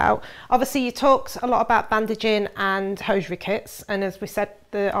talking about. Obviously, you talked a lot about bandaging and hosiery kits, and as we said,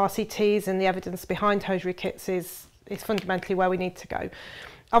 the RCTs and the evidence behind hosiery kits is fundamentally where we need to go.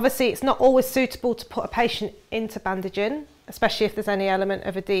 Obviously, it's not always suitable to put a patient into bandaging, especially if there's any element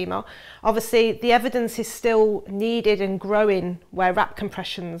of edema. Obviously, the evidence is still needed and growing where wrap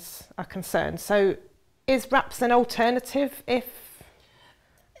compressions are concerned. So is wraps an alternative if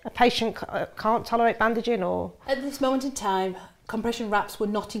a patient can't tolerate bandaging? Or at this moment in time, compression wraps were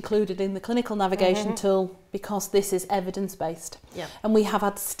not included in the clinical navigation tool because this is evidence-based. Yeah. And we have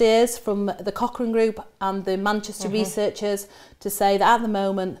had steers from the Cochrane Group and the Manchester researchers to say that at the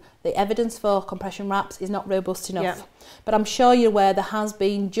moment the evidence for compression wraps is not robust enough. Yeah. But I'm sure you're aware there has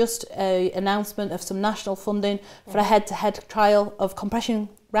been just an announcement of some national funding for a head-to-head trial of compression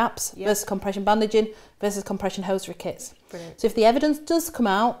wraps versus compression bandaging versus compression hosiery kits. Brilliant. So if the evidence does come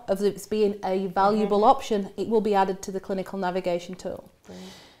out of this being a valuable option, it will be added to the clinical navigation tool.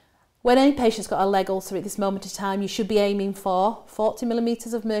 Brilliant. When any patient's got a leg ulcer at this moment in time, you should be aiming for 40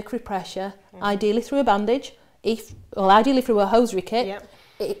 millimetres of mercury pressure, ideally through a bandage, ideally through a hosiery kit,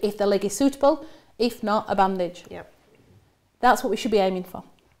 if the leg is suitable, if not, a bandage. That's what we should be aiming for.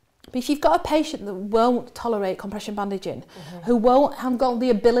 But if you've got a patient that won't tolerate compression bandaging, who haven't got the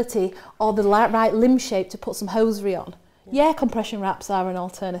ability or the right limb shape to put some hosiery on, compression wraps are an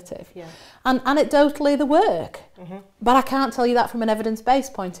alternative. And anecdotally they work, but I can't tell you that from an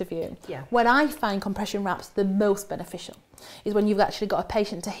evidence-based point of view. When I find compression wraps the most beneficial is when you've actually got a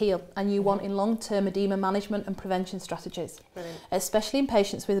patient to heal and you want in long-term edema management and prevention strategies, especially in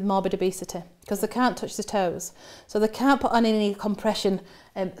patients with morbid obesity, because they can't touch the toes, so they can't put on any compression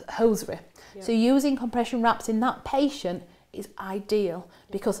hosiery. So using compression wraps in that patient is ideal,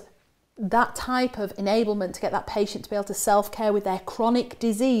 because that type of enablement to get that patient to be able to self-care with their chronic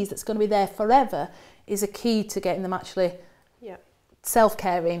disease that's going to be there forever is a key to getting them actually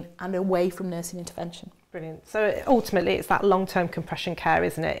self-caring and away from nursing intervention. Brilliant. So ultimately it's that long-term compression care,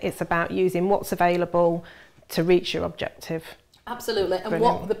 isn't it? It's about using what's available to reach your objective. Absolutely. And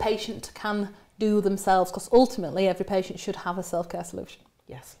what the patient can do themselves, because ultimately every patient should have a self-care solution.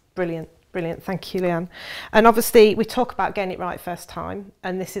 Yes, brilliant. Brilliant, thank you, Leanne. And obviously we talk about getting it right first time,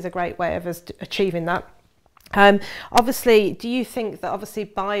 and this is a great way of us achieving that. Obviously, do you think that obviously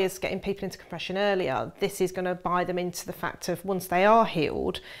buyers getting people into compression earlier, this is going to buy them into the fact of once they are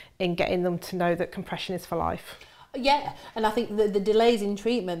healed, in getting them to know that compression is for life? Yeah, and I think the delays in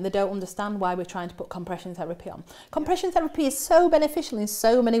treatment, they don't understand why we're trying to put compression therapy on. Compression therapy is so beneficial in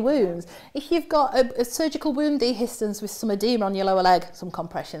so many wounds. If you've got a surgical wound dehiscence with some edema on your lower leg, some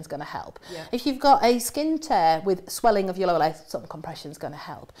compression is going to help. If you've got a skin tear with swelling of your lower leg, some compression is going to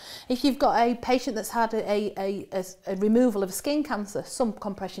help. If you've got a patient that's had a removal of skin cancer, some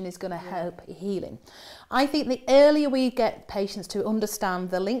compression is going to help healing. I think the earlier we get patients to understand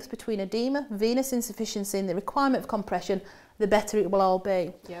the links between edema, venous insufficiency and the requirement of compression, the better it will all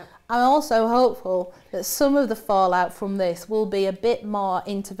be. I'm also hopeful that some of the fallout from this will be a bit more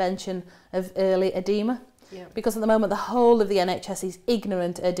intervention of early edema. Because at the moment the whole of the NHS is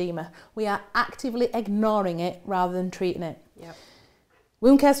ignorant edema. We are actively ignoring it rather than treating it.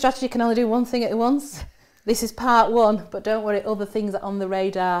 Wound care strategy can only do one thing at once. This is part one, but don't worry, other things are on the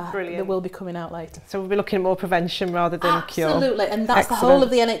radar that will be coming out later. So we'll be looking at more prevention rather than cure. Absolutely, and that's the whole of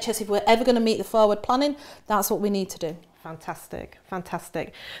the NHS. If we're ever going to meet the forward planning, that's what we need to do. Fantastic,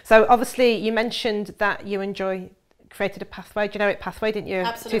 fantastic. So obviously you mentioned that you created a pathway, generic pathway, didn't you?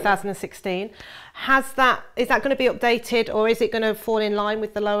 Absolutely. 2016. Is that going to be updated, or is it going to fall in line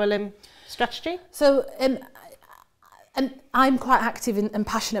with the lower limb strategy? So I'm quite active and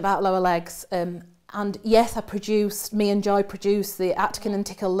passionate about lower legs. And yes, me and Joy produced the Atkin and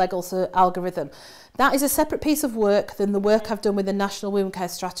Tickle leg ulcer algorithm. That is a separate piece of work than the work I've done with the National Wound Care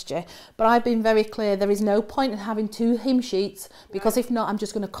Strategy. But I've been very clear, there is no point in having two hymn sheets, because if not, I'm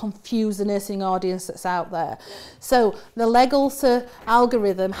just going to confuse the nursing audience that's out there. So the leg ulcer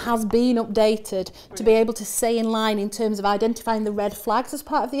algorithm has been updated to be able to stay in line in terms of identifying the red flags as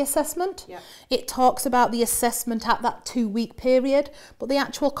part of the assessment. It talks about the assessment at that 2-week period, but the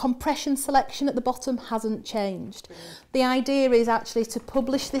actual compression selection at the bottom hasn't changed. The idea is actually to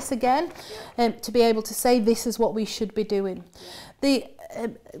publish this again, to be able to say this is what we should be doing. The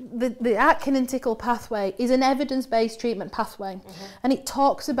Atkin and Tickle pathway is an evidence-based treatment pathway, and it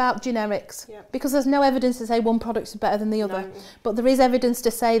talks about generics, because there's no evidence to say one product is better than the other, but there is evidence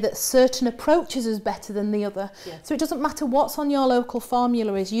to say that certain approaches is better than the other. So it doesn't matter what's on your local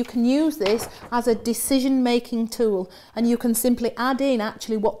formularies, you can use this as a decision-making tool, and you can simply add in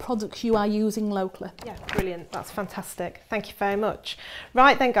actually what products you are using locally. Yeah, brilliant, that's fantastic. Thank you very much.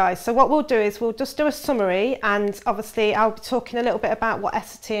 Right then guys, so what we'll do is we'll just do a summary, and obviously I'll be talking a little bit about what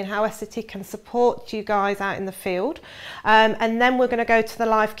Essity and how Essity can support you guys out in the field, and then we're going to go to the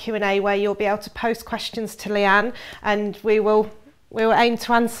live Q&A where you'll be able to post questions to Leanne, and we will aim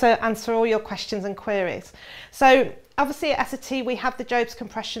to answer all your questions and queries. So obviously at Essity we have the Jobs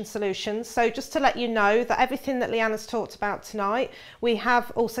compression solutions, so just to let you know that everything that Leanne has talked about tonight, we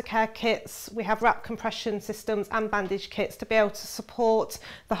have ulcer care kits, we have wrap compression systems and bandage kits to be able to support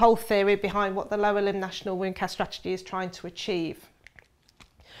the whole theory behind what the lower limb national wound care strategy is trying to achieve.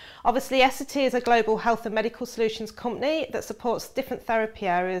 Obviously, Essity is a global health and medical solutions company that supports different therapy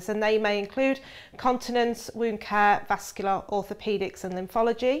areas, and they may include continence, wound care, vascular, orthopaedics and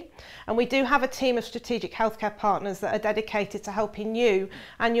lymphology. And we do have a team of strategic healthcare partners that are dedicated to helping you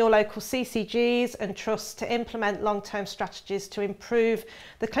and your local CCGs and trusts to implement long-term strategies to improve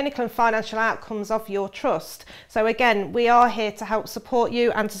the clinical and financial outcomes of your trust. So again, we are here to help support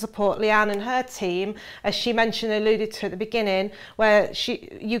you and to support Leanne and her team, as she mentioned, alluded to at the beginning, where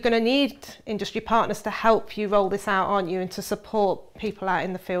you're going to need industry partners to help you roll this out, aren't you, and to support people out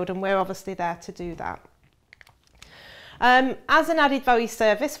in the field, and we're obviously there to do that. As an added value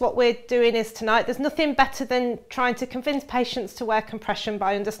service, what we're doing is tonight, there's nothing better than trying to convince patients to wear compression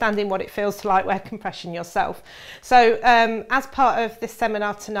by understanding what it feels to like wear compression yourself. So as part of this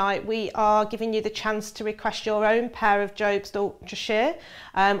seminar tonight, we are giving you the chance to request your own pair of Jobs Ultra Sheer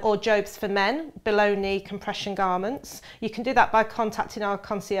or Jobs for Men below knee compression garments. You can do that by contacting our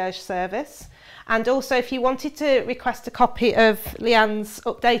concierge service. And also, if you wanted to request a copy of Leanne's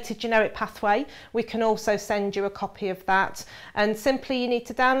updated generic pathway, we can also send you a copy of that. And simply you need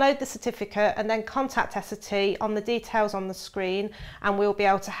to download the certificate and then contact Essity on the details on the screen, and we'll be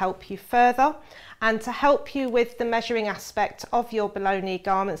able to help you further. And to help you with the measuring aspect of your below knee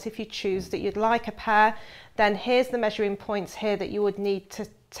garments, if you choose that you'd like a pair, then here's the measuring points here that you would need to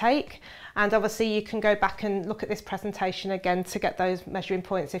take. And obviously you can go back and look at this presentation again to get those measuring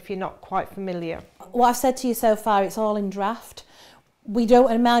points if you're not quite familiar. What I've said to you so far, it's all in draft. We don't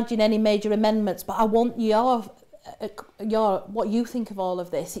imagine any major amendments, but I want what you think of all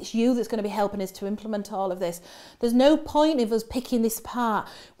of this. It's you that's going to be helping us to implement all of this. There's no point of us picking this apart.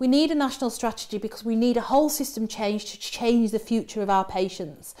 We need a national strategy because we need a whole system change to change the future of our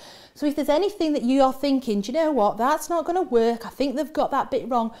patients. So if there's anything that you're thinking, do you know what, that's not going to work, I think they've got that bit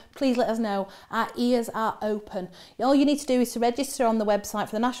wrong, please let us know. Our ears are open. All you need to do is to register on the website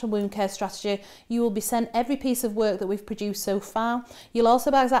for the National Wound Care Strategy. You will be sent every piece of work that we've produced so far. You'll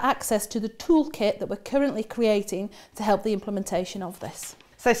also have access to the toolkit that we're currently creating to help the implementation of this.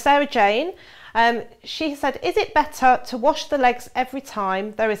 So Sarah Jane, she said, is it better to wash the legs every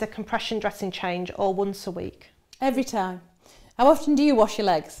time there is a compression dressing change or once a week? Every time. How often do you wash your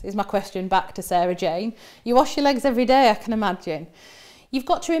legs, is my question back to Sarah Jane. You wash your legs every day, I can imagine. You've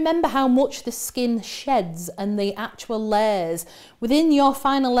got to remember how much the skin sheds and the actual layers. Within your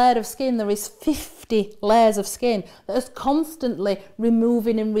final layer of skin, there is 50 layers of skin that is constantly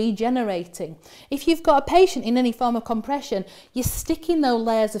removing and regenerating. If you've got a patient in any form of compression, you're sticking those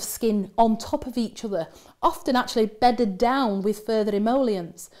layers of skin on top of each other, often actually bedded down with further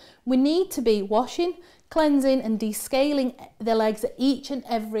emollients. We need to be washing, cleansing and descaling the legs at each and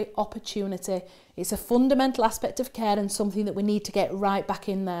every opportunity. It's a fundamental aspect of care and something that we need to get right back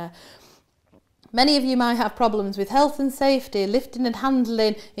in there. Many of you might have problems with health and safety, lifting and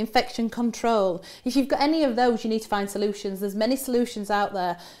handling, infection control. If you've got any of those, you need to find solutions. There's many solutions out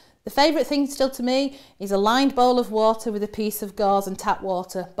there. The favourite thing still to me is a lined bowl of water with a piece of gauze and tap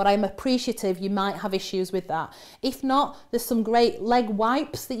water, but I'm appreciative you might have issues with that. If not, there's some great leg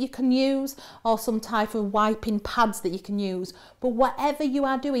wipes that you can use or some type of wiping pads that you can use. But whatever you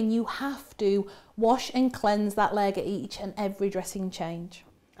are doing, you have to wash and cleanse that leg at each and every dressing change.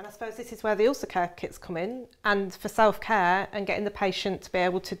 And I suppose this is where the ulcer care kits come in, and for self-care and getting the patient to be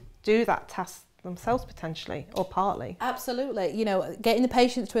able to do that task themselves potentially or partly. Absolutely. You know, getting the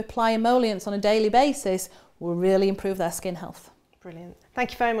patients to apply emollients on a daily basis will really improve their skin health. Brilliant.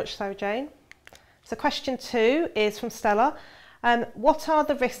 Thank you very much, Sarah Jane. So question 2 is from Stella. What are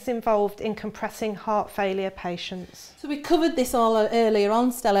the risks involved in compressing heart failure patients? So we covered this all earlier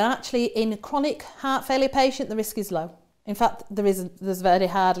on, Stella. Actually, in a chronic heart failure patient, the risk is low. In fact, there's very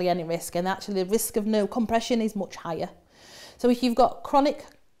hardly any risk, and actually the risk of no compression is much higher. So if you've got chronic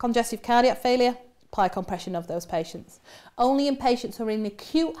congestive cardiac failure, apply compression of those patients. Only in patients who are in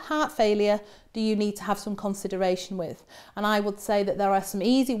acute heart failure do you need to have some consideration with. And I would say that there are some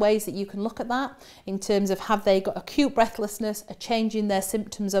easy ways that you can look at that in terms of, have they got acute breathlessness, a change in their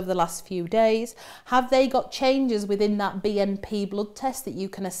symptoms over the last few days? Have they got changes within that BNP blood test that you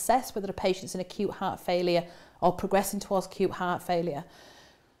can assess whether a patient's in acute heart failure or progressing towards acute heart failure?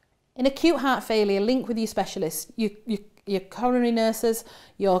 In acute heart failure, link with your specialists, your coronary nurses,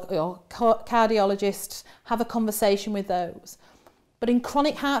 your cardiologists, have a conversation with those. But in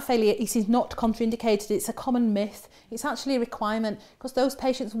chronic heart failure, it is not contraindicated. It's a common myth. It's actually a requirement, because those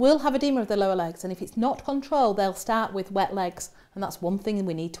patients will have edema of the lower legs, and if it's not controlled, they'll start with wet legs, and that's one thing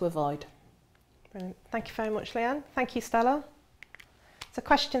we need to avoid. Brilliant. Thank you very much, Leanne. Thank you, Stella. So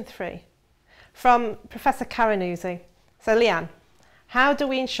question 3 from Professor Caranuzzi. So Leanne, How do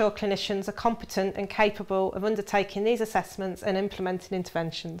we ensure clinicians are competent and capable of undertaking these assessments and implementing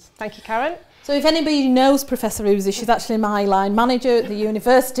interventions? Thank you, Karen. So if anybody knows Professor Uzi, she's actually my line manager at the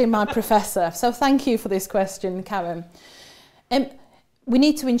university, my professor. So thank you for this question, Karen. We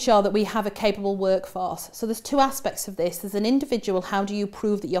need to ensure that we have a capable workforce. So there's two aspects of this. There's an individual, how do you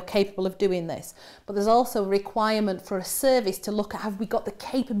prove that you're capable of doing this? But there's also a requirement for a service to look at, have we got the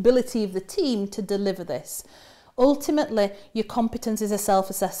capability of the team to deliver this? Ultimately, your competence is a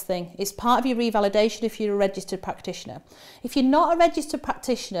self-assessed thing. It's part of your revalidation if you're a registered practitioner. If you're not a registered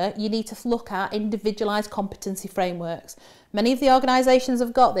practitioner, you need to look at individualised competency frameworks. Many of the organisations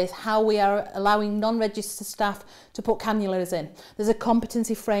have got this, how we are allowing non-registered staff to put cannulas in. There's a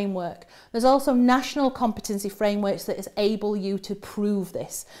competency framework. There's also national competency frameworks that is able you to prove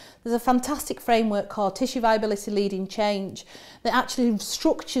this. There's a fantastic framework called Tissue Viability Leading Change that actually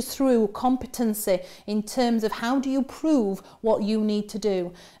structures through competency in terms of how do you prove what you need to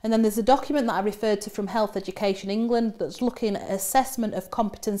do. And then there's a document that I referred to from Health Education England that's looking at assessment of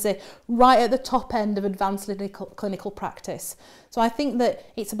competency right at the top end of advanced clinical practice. So I think that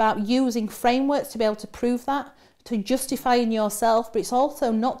it's about using frameworks to be able to prove that, to justify in yourself, but it's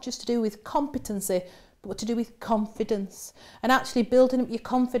also not just to do with competency, but to do with confidence. And actually building up your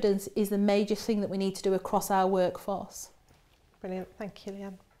confidence is the major thing that we need to do across our workforce. Brilliant, thank you,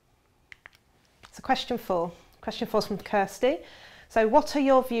 Leanne. So question 4. Question 4 is from Kirsty. So what are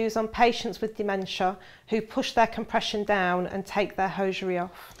your views on patients with dementia who push their compression down and take their hosiery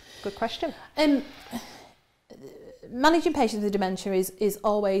off? Good question. Managing patients with dementia is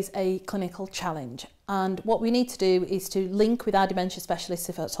always a clinical challenge, and what we need to do is to link with our dementia specialists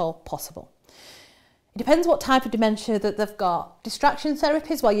if at all possible. It depends what type of dementia that they've got. Distraction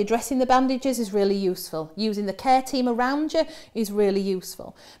therapies while you're dressing the bandages is really useful. Using the care team around you is really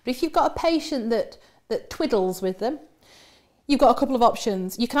useful. But if you've got a patient that twiddles with them, you've got a couple of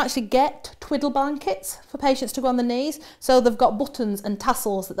options. You can actually get twiddle blankets for patients to go on the knees. So they've got buttons and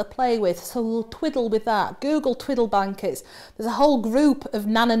tassels that they play with. So they'll twiddle with that. Google twiddle blankets. There's a whole group of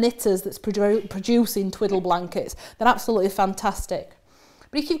nana knitters that's producing twiddle blankets. They're absolutely fantastic.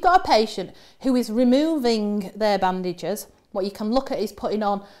 But if you've got a patient who is removing their bandages, what you can look at is putting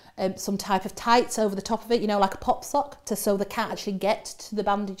on some type of tights over the top of it, you know, like a pop sock, so they can't actually get to the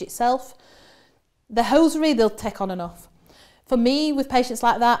bandage itself. The hosiery, they'll take on and off. For me, with patients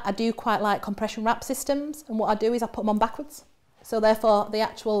like that, I do quite like compression wrap systems, and what I do is I put them on backwards. So therefore, the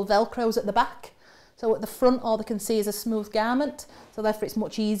actual Velcro's at the back. So at the front, all they can see is a smooth garment, so therefore it's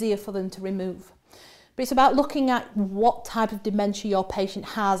much easier for them to remove. But it's about looking at what type of dementia your patient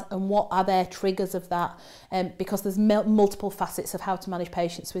has and what are their triggers of that, because there's multiple facets of how to manage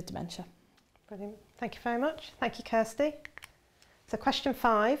patients with dementia. Brilliant. Thank you very much. Thank you, Kirsty. So question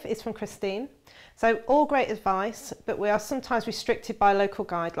 5 is from Christine. So all great advice, but we are sometimes restricted by local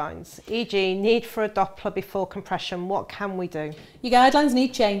guidelines, e.g. need for a Doppler before compression. What can we do? Your guidelines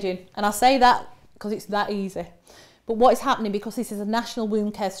need changing, and I say that because it's that easy. But what is happening, because this is a national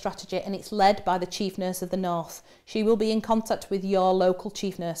wound care strategy and it's led by the Chief Nurse of the North, she will be in contact with your local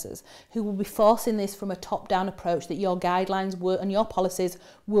chief nurses who will be forcing this from a top-down approach that your guidelines and your policies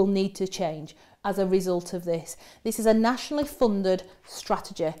will need to change as a result of this. This is a nationally funded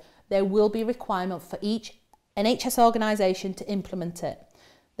strategy. There will be requirement for each NHS organisation to implement it.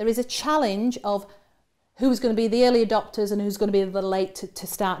 There is a challenge of who's going to be the early adopters and who's going to be the late to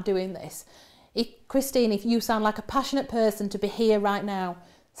start doing this. Christine, if you sound like a passionate person to be here right now,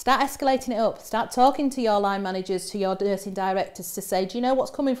 start escalating it up. Start talking to your line managers, to your nursing directors to say, do you know what's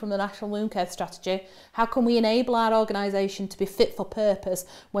coming from the National Wound Care Strategy? How can we enable our organisation to be fit for purpose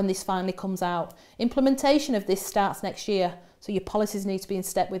when this finally comes out? Implementation of this starts next year, so your policies need to be in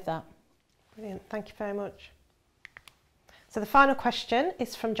step with that. Brilliant, thank you very much. So the final question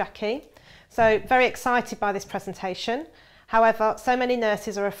is from Jackie. So very excited by this presentation. However, so many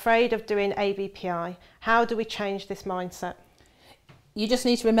nurses are afraid of doing ABPI. How do we change this mindset? You just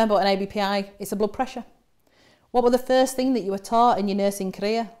need to remember what an ABPI is. A blood pressure. What were the first thing that you were taught in your nursing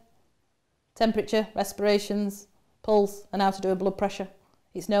career? Temperature, respirations, pulse, and how to do a blood pressure.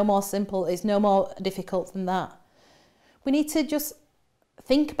 It's no more simple, it's no more difficult than that. We need to just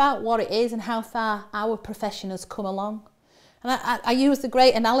think about what it is and how far our profession has come along. And I use the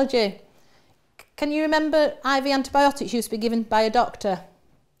great analogy. Can you remember IV antibiotics used to be given by a doctor?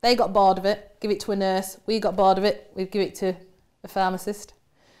 They got bored of it, give it to a nurse. We got bored of it, we give it to a pharmacist.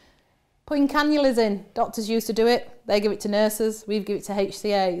 Putting cannulas in, doctors used to do it, they give it to nurses, we give it to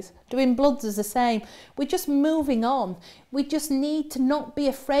HCAs. Doing bloods is the same. We're just moving on. We just need to not be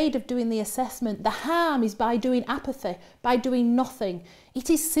afraid of doing the assessment. The harm is by doing apathy, by doing nothing. It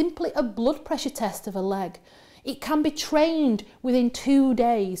is simply a blood pressure test of a leg. It can be trained within 2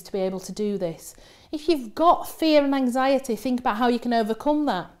 days to be able to do this. If you've got fear and anxiety, think about how you can overcome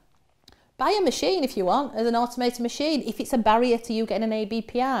that. Buy a machine if you want, as an automated machine, if it's a barrier to you getting an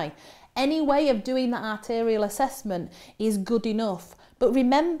ABPI. Any way of doing that arterial assessment is good enough. But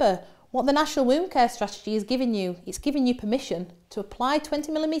remember, what the National Wound Care Strategy is giving you, it's giving you permission to apply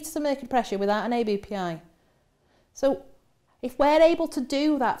 20 millimetres of mercury pressure without an ABPI. So if we're able to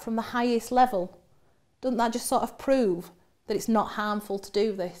do that from the highest level, doesn't that just sort of prove that it's not harmful to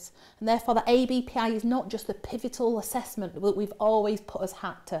do this? And therefore the ABPI is not just the pivotal assessment that we've always put as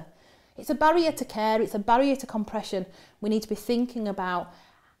HACTA. It's a barrier to care, it's a barrier to compression. We need to be thinking about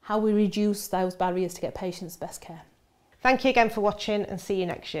how we reduce those barriers to get patients best care. Thank you again for watching, and see you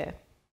next year.